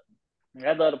 that's the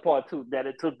other part too, that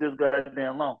it took this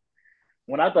goddamn long.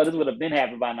 When I thought this would have been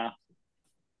happened by now.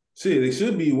 Shit, it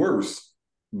should be worse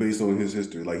based on his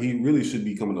history. Like, he really should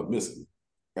be coming up missing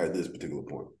at this particular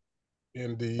point.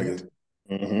 Indeed.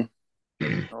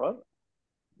 Well,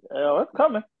 it's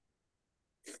coming.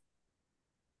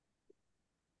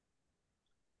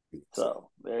 So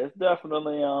it's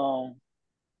definitely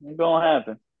gonna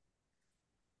happen.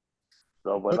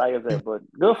 So, but like I said, but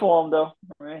good for him though.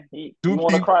 Right? He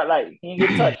want to cry, like he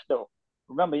didn't get touched though.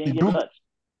 Remember, he didn't get touched.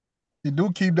 He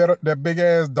do keep that big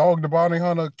ass dog the bounty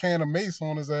hunter can of mace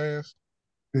on his ass.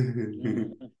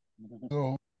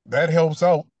 So that helps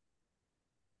out.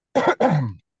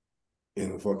 And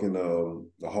the fucking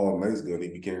the Hall Mace gun he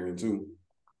be carrying too.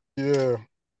 Yeah.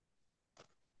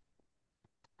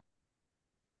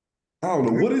 I don't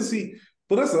know. What is he?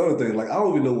 But that's the other thing. Like, I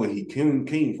don't even know where he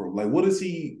came from. Like, what is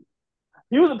he?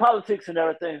 He was in politics and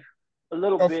everything a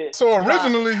little bit. So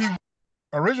originally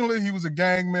he was a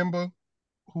gang member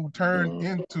who turned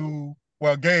into,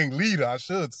 gang leader, I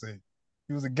should say.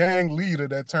 He was a gang leader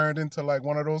that turned into like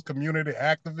one of those community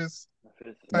activists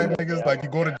type niggas. Like, you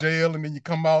go to jail and then you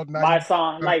come out. My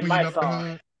song.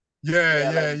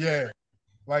 Yeah.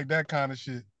 Like that kind of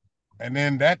shit. And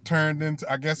then that turned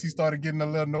into, I guess he started getting a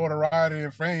little notoriety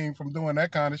and fame from doing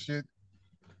that kind of shit.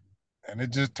 And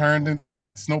it just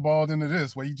snowballed into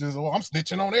this, where he just, I'm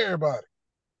snitching on everybody.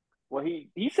 Well,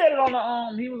 he said it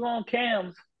on he was on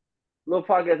Cam's little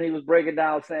podcast, and he was breaking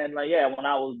down saying, like, yeah, when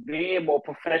I was being more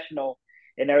professional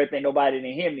and everything, nobody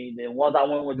didn't hear me. Then once I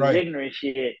went with this ignorant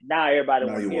shit, now everybody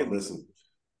wants to hear me. Listen.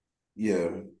 Yeah,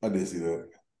 I did see that.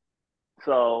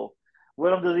 So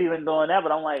with him just even doing that,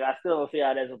 but I'm like, I still don't see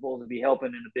how that's supposed to be helping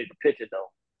in the bigger picture though.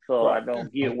 So I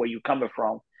don't get where you're coming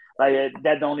from. Like,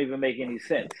 that don't even make any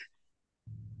sense.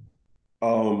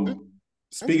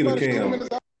 Speaking of Cam,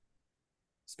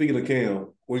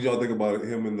 what did y'all think about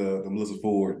him and the Melissa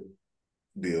Ford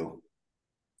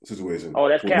situation? Oh,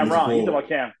 that's Cameron. You talking about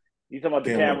Cam? You talking about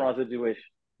the Cameron situation?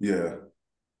 Yeah.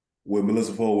 When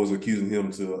Melissa Ford was accusing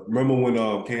him to remember when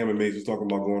Cam and Mace was talking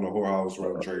about going to whorehouse,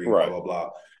 running trading, blah blah blah,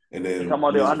 and then talking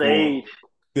about the underage.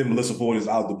 Then Melissa Ford is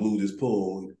out the blue just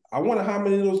pulled. I wonder how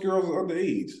many of those girls are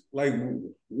underage. Like,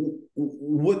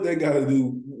 what they got to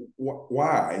do?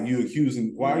 Why you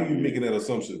accusing? Why are you making that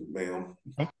assumption, ma'am?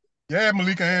 Yeah,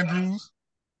 Malika Andrews.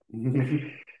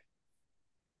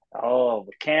 Oh,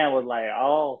 but Cam was like,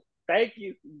 "Oh, thank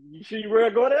you. You sure you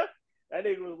really go there?" That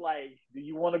nigga was like, "Do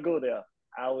you want to go there?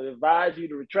 I would advise you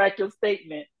to retract your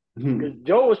statement," because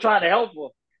Joe was trying to help her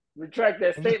retract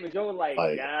that statement. Joe was like,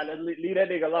 "God, leave that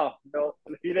nigga alone. No,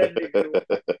 leave that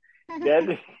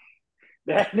nigga.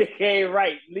 that nigga ain't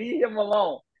right. Leave him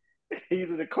alone. He's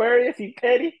an Aquarius. He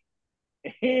petty.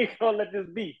 He ain't gonna let this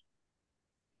be."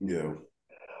 Yeah.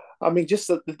 I mean, just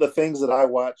the things that I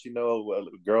watch,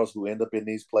 girls who end up in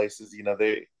these places,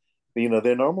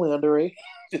 they're normally underage.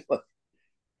 Just like,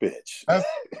 bitch.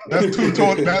 That's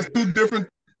two different.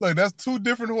 Like that's two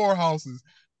different whorehouses.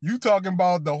 You talking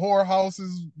about the whorehouses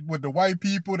with the white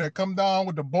people that come down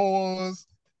with the boas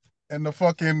and the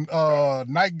fucking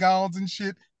nightgowns and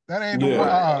shit. That ain't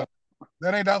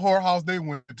that ain't that whorehouse they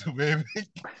went to, baby.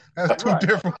 That's two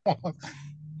different ones.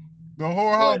 The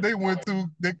whorehouse they went to,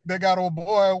 they got old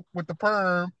boy with the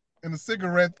perm and the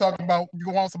cigarette talking about you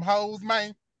want some hoes,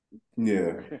 man.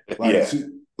 Yeah.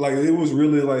 Like it was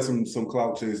really like some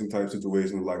clout chasing type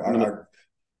situation. Like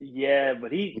yeah,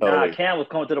 but Cam was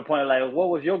coming to the point like, what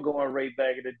was your going rate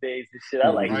back in the days and shit? I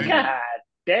was like, God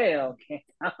damn, Cam.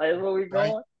 I'm like, where we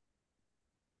going?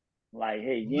 Like,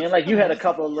 hey, you had a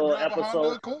couple of little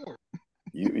episodes.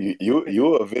 You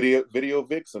were a video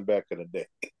vixen back in the day.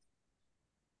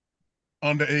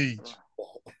 Underage.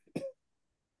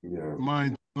 Yeah.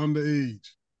 Mine underage.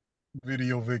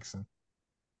 Video vixen.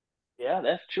 Yeah,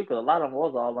 that's true, because a lot of them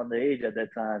was all underage at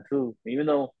that time too. Even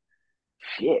though,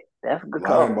 shit, that's a good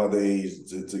call. Lying by the age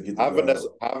to get the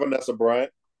Vanessa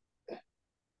Bryant.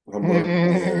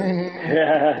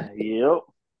 Yeah. Yep.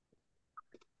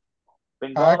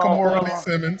 Hi, Kamora Lee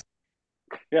Simmons.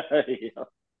 Yeah.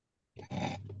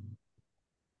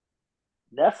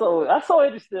 That's so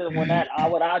interesting when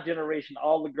with our generation,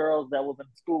 all the girls that was in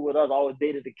school with us always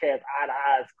dated the cats out of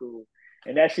high school,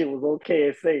 and that shit was okay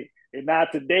and safe. And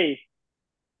not today.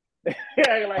 Like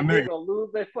they're gonna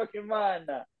lose their fucking mind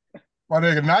now. My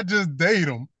nigga, not just date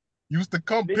them, used to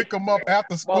come pick them up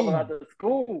after school. After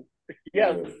school,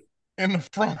 yes. In the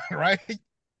front, right?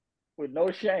 With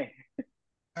no shame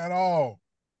at all.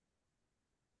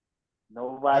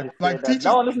 Nobody said that.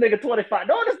 No, this nigga 25.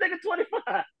 No, this nigga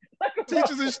 25.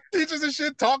 Teachers and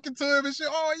shit talking to him and shit.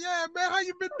 Oh yeah, man, how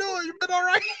you been doing? You been all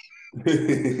right?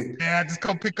 Yeah, just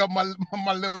come pick up my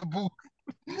little boo.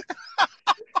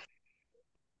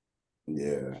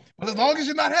 Yeah. But as long as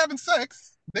you're not having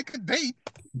sex, they could date.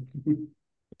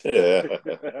 Yeah.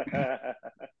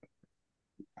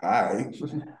 Hi.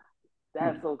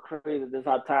 That's so crazy. This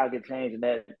how time can change, and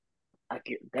that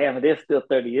damn it, it's still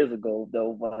 30 years ago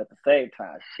though. But at the same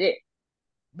time, shit.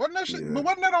 Wasn't that shit? But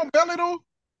wasn't that on Belly though?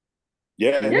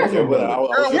 Yeah. The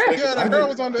girl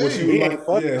was on the she was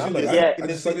like, I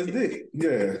just sucked his dick.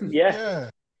 Yeah.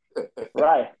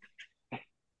 Right.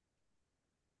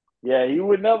 Yeah, he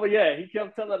would never. Yeah, he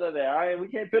kept telling her that. All right, we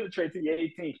can't penetrate till you're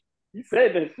 18. He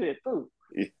said that shit too.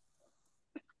 Yeah.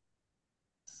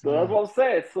 So that's what I'm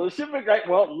saying. So it should be like,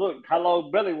 well, look, how long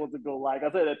Belly wants to go? Like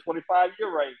I said, at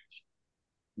 25-year range.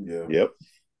 Yeah. Yep.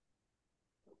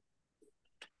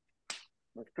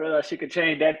 Let's pray that she could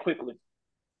change that quickly.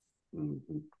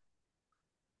 Mm-hmm.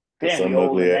 Because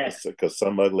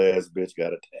some ugly ass bitch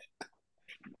got attacked.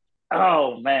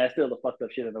 Oh man, it's still the fucked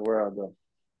up shit in the world though.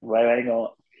 Right, I ain't gonna.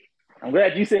 I'm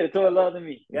glad you said it toward love to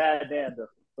me. God damn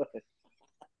though.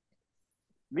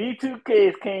 Me Too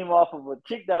case came off of a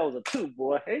chick that was a 2,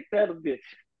 boy. Ain't that a bitch?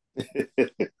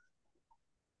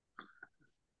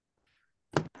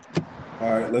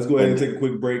 All right, let's go ahead and take a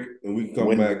quick break, and we can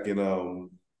come back and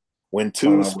when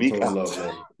two speak out.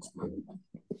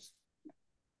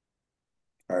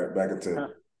 All right, back at 10. All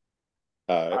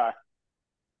right.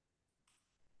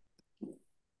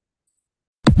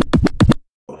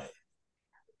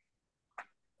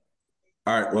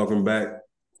 All right, welcome back.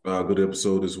 Good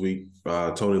episode this week.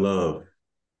 Tony Love,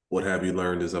 what have you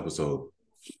learned this episode?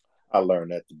 I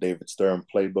learned that the David Stern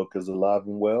playbook is alive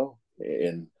and well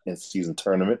in season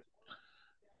tournament.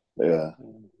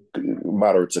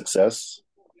 Moderate success.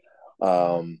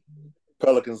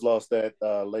 Pelicans lost that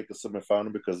Lakers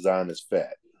semifinal because Zion is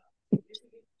fat.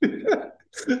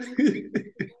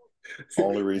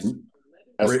 Only reason.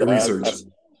 Great research.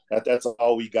 That's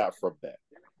all we got from that.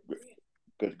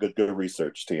 Good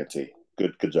research, TNT.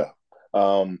 Good job.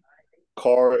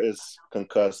 Carr is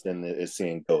concussed and is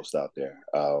seeing ghosts out there.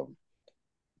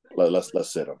 Let's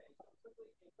sit him.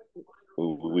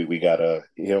 We got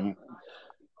him.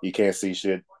 He can't see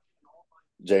shit.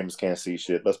 James can't see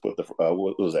shit. Let's put the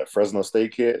what was that Fresno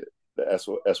State kid? That's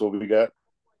what we got.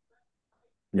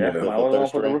 Yeah,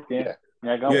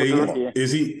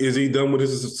 Is he done with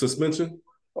his suspension?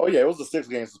 Oh yeah, it was a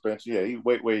 6-game suspension. Yeah, he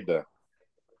way done.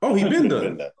 Oh, he been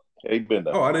done. Yeah, he been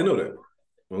done. Oh, I didn't know that.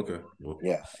 Okay. Well.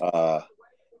 Yeah.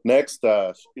 Next,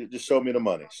 just show me the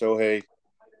money. Shohei,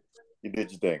 you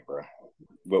did your thing, bro.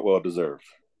 But well deserved.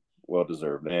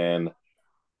 And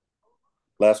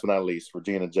last but not least,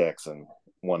 Regina Jackson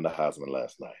won the Heisman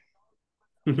last night.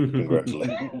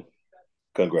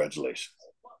 Congratulations.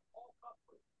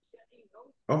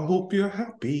 I hope you're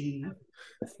happy.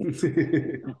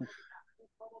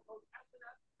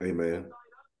 Hey, man.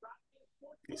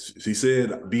 She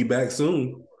said, be back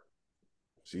soon.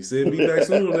 She said, be back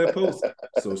soon on that post.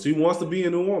 So she wants to be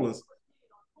in New Orleans.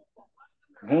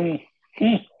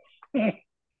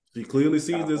 She clearly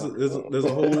sees there's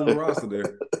a hole in the roster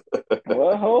there.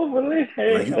 Well, hopefully.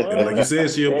 Hey, like you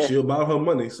said, she about her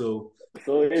money, so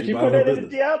if she put that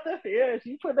energy out there,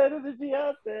 she put that energy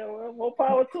out there. Well, more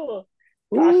power to her.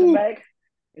 Tasha Mack.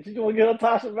 If she's gonna get her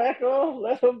Tasha Mack on,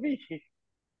 let her be.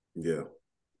 Yeah.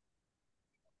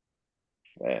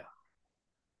 Yeah.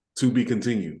 To be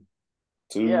continued.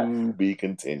 Be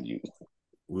continued.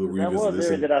 We'll that revisit was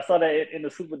this. that I saw that in the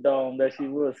Superdome that she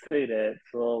would say that.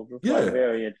 So it's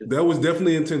very interesting. That was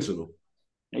definitely intentional.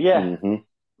 Yeah. Mm-hmm.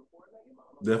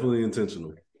 Definitely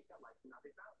intentional.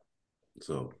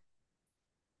 So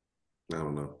I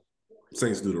don't know.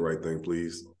 Saints do the right thing,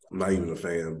 please. I'm not even a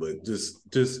fan, but just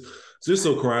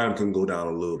so crime can go down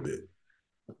a little bit.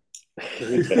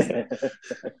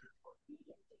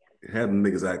 Have the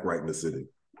niggas act right in the city.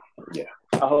 Yeah.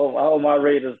 I hope my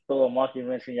Raiders throw a monkey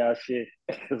wrench in y'all shit.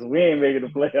 Because we ain't making the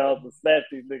playoffs to snatch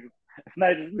these niggas.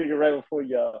 Snatch this nigga right before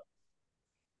y'all.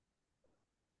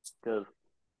 Because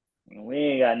we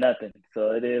ain't got nothing.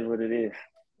 So it is what it is.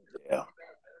 Yeah.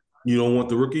 You don't want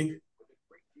the rookie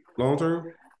long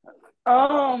term?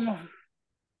 I mean,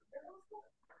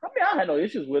 I had no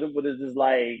issues with it, but it's just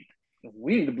like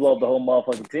we need to blow up the whole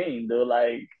motherfucking team, dude.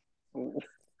 Like,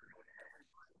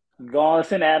 go on,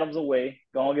 send Adams away.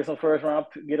 Go on, get some first round.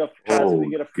 Get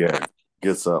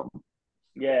something.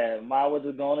 Yeah, Ma was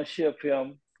going to ship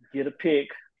him, get a pick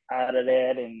out of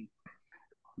that, and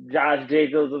Josh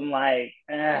Jacobs. I'm like,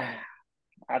 I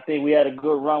think we had a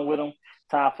good run with him.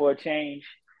 Time for a change.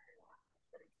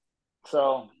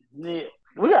 So yeah,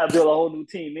 we gotta build a whole new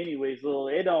team anyway, so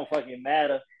it don't fucking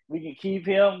matter. We can keep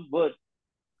him, but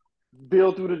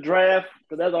build through the draft,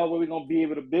 because that's the only way we're gonna be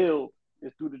able to build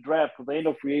is through the draft, because there ain't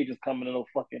no free agents coming to no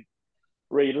fucking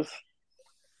Raiders.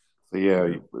 So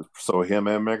yeah, so him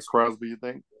and Max Crosby, you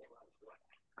think?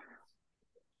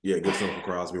 Yeah, get something for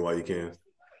Crosby while you can.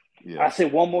 Yeah. I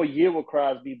said one more year with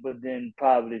Crosby, but then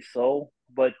probably so.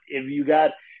 But if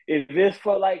it's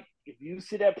for like, if you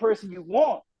see that person you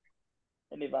want,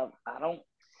 and if I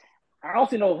don't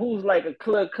see no who's like a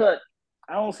clear cut.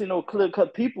 I don't see no clear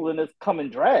cut people in this coming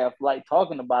draft like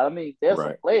talking about. I mean, there's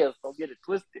some players, don't get it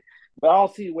twisted, but I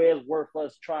don't see where it's worth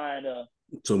us trying to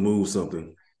move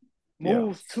something.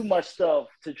 Moves too much stuff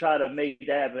to try to make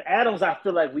that happen. Adams, I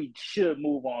feel like we should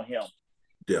move on him.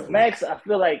 Definitely. Max, I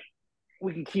feel like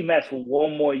we can keep Max for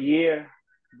one more year,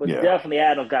 but definitely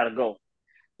Adams got to go.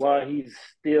 While we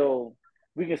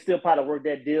can still probably work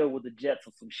that deal with the Jets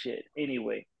or some shit.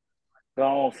 Anyway, go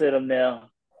on, sit him there.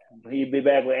 He'll be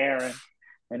back with Aaron,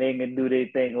 and they can do their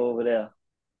thing over there.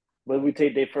 But we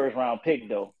take their first round pick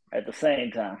though at the same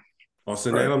time. Or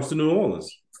send Adams to New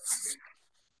Orleans.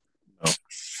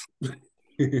 No.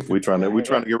 we trying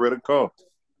to get rid of Cole.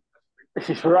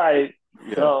 Right.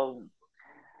 Yeah. So,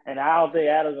 and I don't think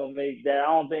Adams gonna make that. I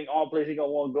don't think all place he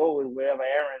gonna want to go is wherever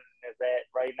Aaron is at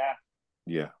right now.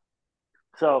 Yeah.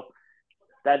 So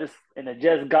that is in the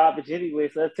Jets garbage anyway.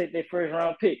 So let's take their first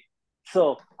round pick.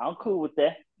 So I'm cool with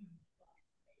that.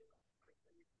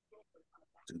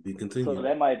 To be continued. So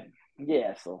that might,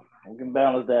 so we can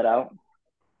balance that out.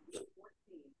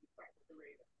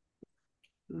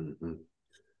 Mm-hmm.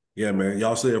 Yeah, man.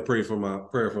 Y'all say a prayer for my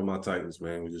Titans,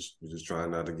 man. We're just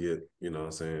trying not to get, you know what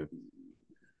I'm saying.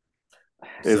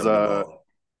 Is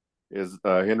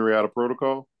Henry out of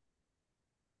protocol?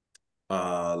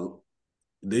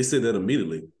 They said that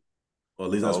immediately. Or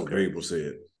at least that's what Vrabel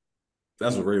said.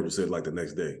 That's what Vrabel said like the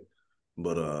next day.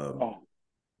 But I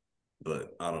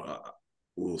don't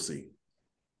we'll see.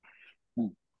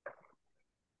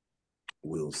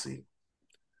 We'll see.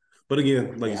 But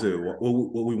again, like you said,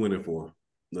 what we winning for?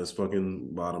 Let's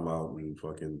fucking bottom out and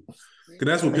fucking. Because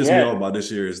that's what pissed me off about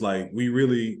this year. Is like we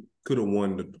really could have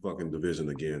won the fucking division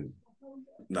again.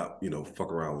 Not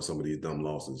fuck around with some of these dumb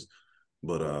losses,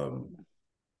 but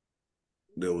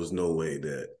there was no way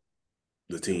that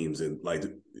the teams and like,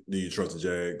 do you trust the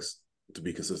Jags to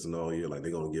be consistent all year? Like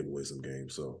they're gonna give away some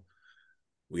games. So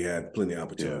we had plenty of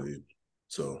opportunity. Yeah.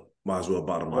 So might as well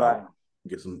bottom out,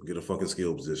 get a fucking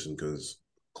skill position because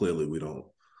clearly we don't.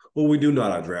 Well, we do know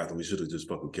how to draft, and we should have just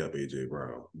fucking kept AJ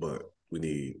Brown. But we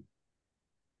need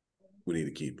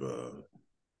to keep adding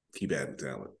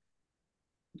talent.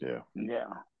 Yeah. Yeah.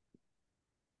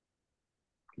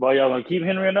 Well, y'all gonna keep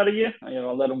Henry another year, or y'all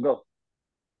gonna let him go?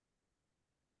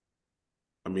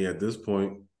 I mean, at this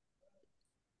point,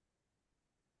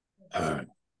 I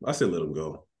said let him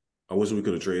go. I wish we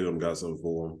could have traded him, got something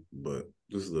for him, but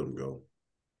just let him go.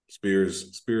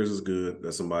 Spears is good.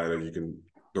 That's somebody that you can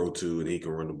throw to, and he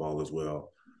can run the ball as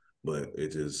well. But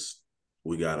it just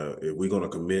we gotta if we're gonna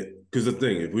commit because the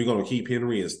thing if we're gonna keep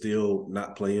Henry and still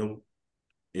not play him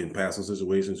in passing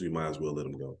situations, we might as well let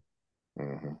him go.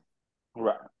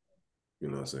 Right. You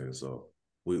know what I'm saying? So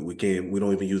we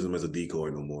don't even use him as a decoy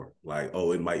no more. Like,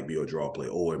 oh, it might be a draw play,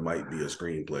 or it might be a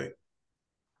screen play.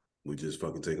 We just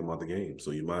fucking take him out the game.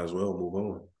 So you might as well move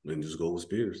on and just go with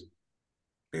Spears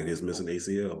and his missing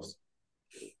ACLs.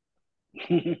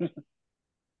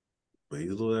 But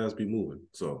his little ass be moving.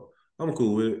 So I'm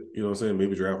cool with it. You know what I'm saying?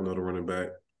 Maybe draft another running back,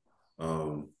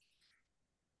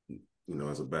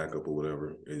 as a backup or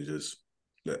whatever, and just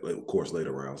of course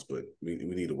later rounds. But we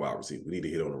need a wide receiver. We need to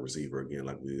hit on a receiver again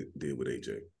like we did with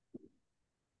AJ.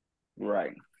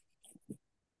 Right.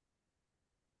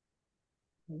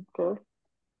 Okay.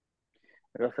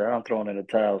 Like I said, I'm throwing in the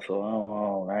towel,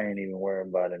 so I ain't even worrying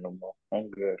about it no more. I'm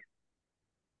good.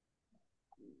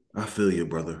 I feel you,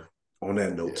 brother. On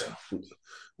that note,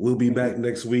 we'll be back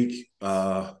next week,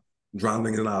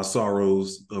 drowning in our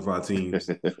sorrows of our teams.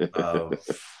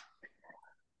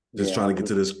 Just trying to get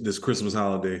to this Christmas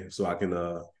holiday so I can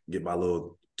get my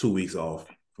little 2 weeks off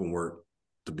from work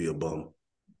to be a bum.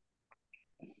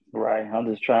 Right. I'm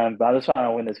just trying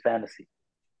to win this fantasy.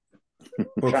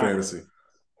 Fuck fantasy.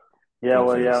 Yeah, Fuck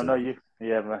well, fantasy. yeah, I know you.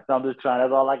 Yeah, man. I'm just trying.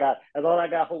 That's all I got. That's all I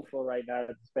got hope for right now.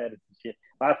 Is fantasy shit.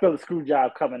 But I feel the screw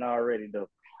job coming already, though.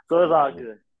 So it's all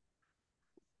good.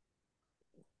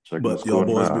 Check but y'all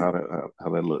boys, how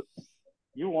that look?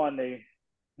 You won, Nate.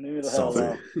 Leave the hell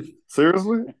alone.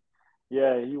 Seriously?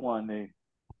 Yeah, you won, Nate.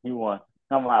 You won.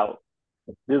 I'm out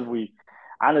this week.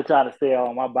 I'm just trying to stay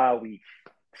on my bye week.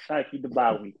 Trying to keep the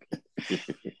bye week.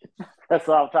 That's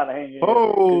all I'm trying to hang in.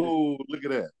 Oh, look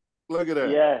at that. Look at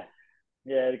that.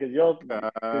 Yeah, because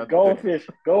goldfish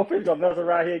gonna mess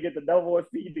around here and get the number one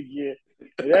seed again.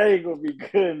 And that ain't gonna be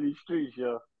good in these streets,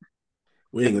 yo.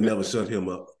 We ain't gonna never shut him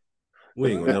up.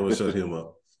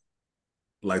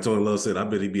 Like Tony Love said, I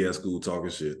bet he be at school talking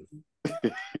shit.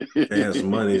 Ask for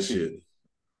money and shit.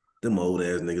 Them old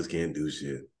ass niggas can't do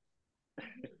shit.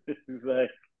 Exactly.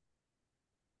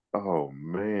 Oh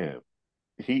man.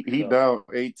 He down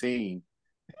 18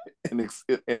 and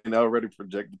already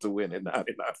projected to win at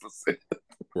 99%.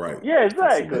 Right. Yeah,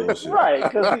 exactly. Right.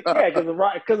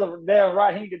 Because of damn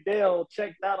Raheem Goodell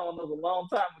checked out on us a long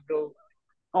time ago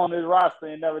on his roster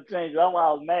and never changed. That's why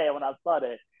I was mad when I saw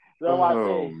that. So that's why I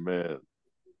said, man.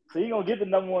 So you gonna get the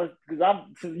number one because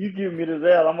since you giving me this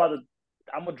L, I'm gonna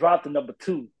drop the number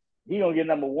 2. He gonna get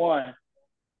number 1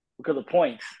 because of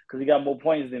points, because he got more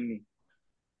points than me.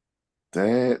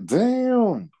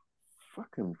 Damn.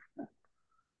 Fucking.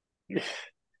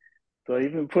 So he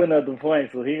been putting up the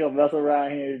points, so he gonna mess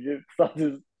around here. I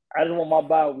just want my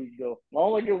bye week though. I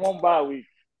only get one bye week.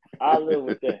 I live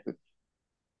with that.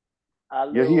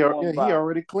 He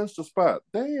already clinched the spot.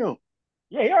 Damn.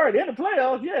 Yeah, he already in the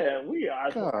playoffs. Yeah, we are.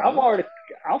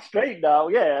 I'm straight,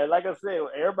 dog. Yeah, like I said,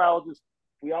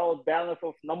 we all was battling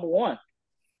for number 1.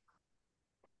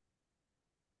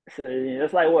 So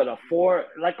it's like what a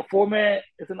 4-man.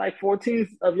 It's like 4 teams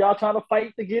of y'all trying to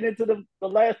fight to get into the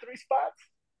last 3 spots.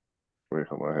 Wait,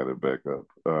 hold on, I had it back up.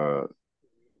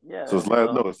 Yeah. So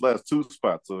it's last 2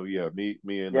 spots. So yeah, me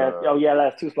and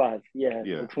last 2 spots. Yeah.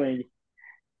 Between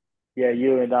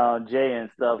you and Jay and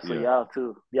stuff. So y'all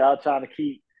too. Y'all trying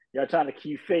to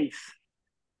keep face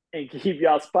and keep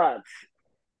y'all spots.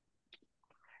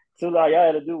 So all y'all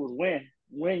had to do was win.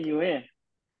 Win, you in.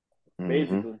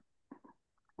 Basically.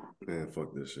 Man,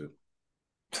 fuck this shit.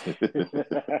 Can't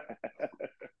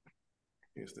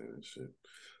stand this shit.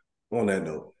 On that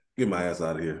note, get my ass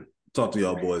out of here. Talk to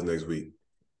y'all boys next week.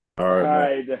 All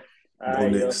right. Go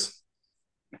Knicks.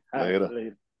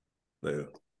 Later. Later.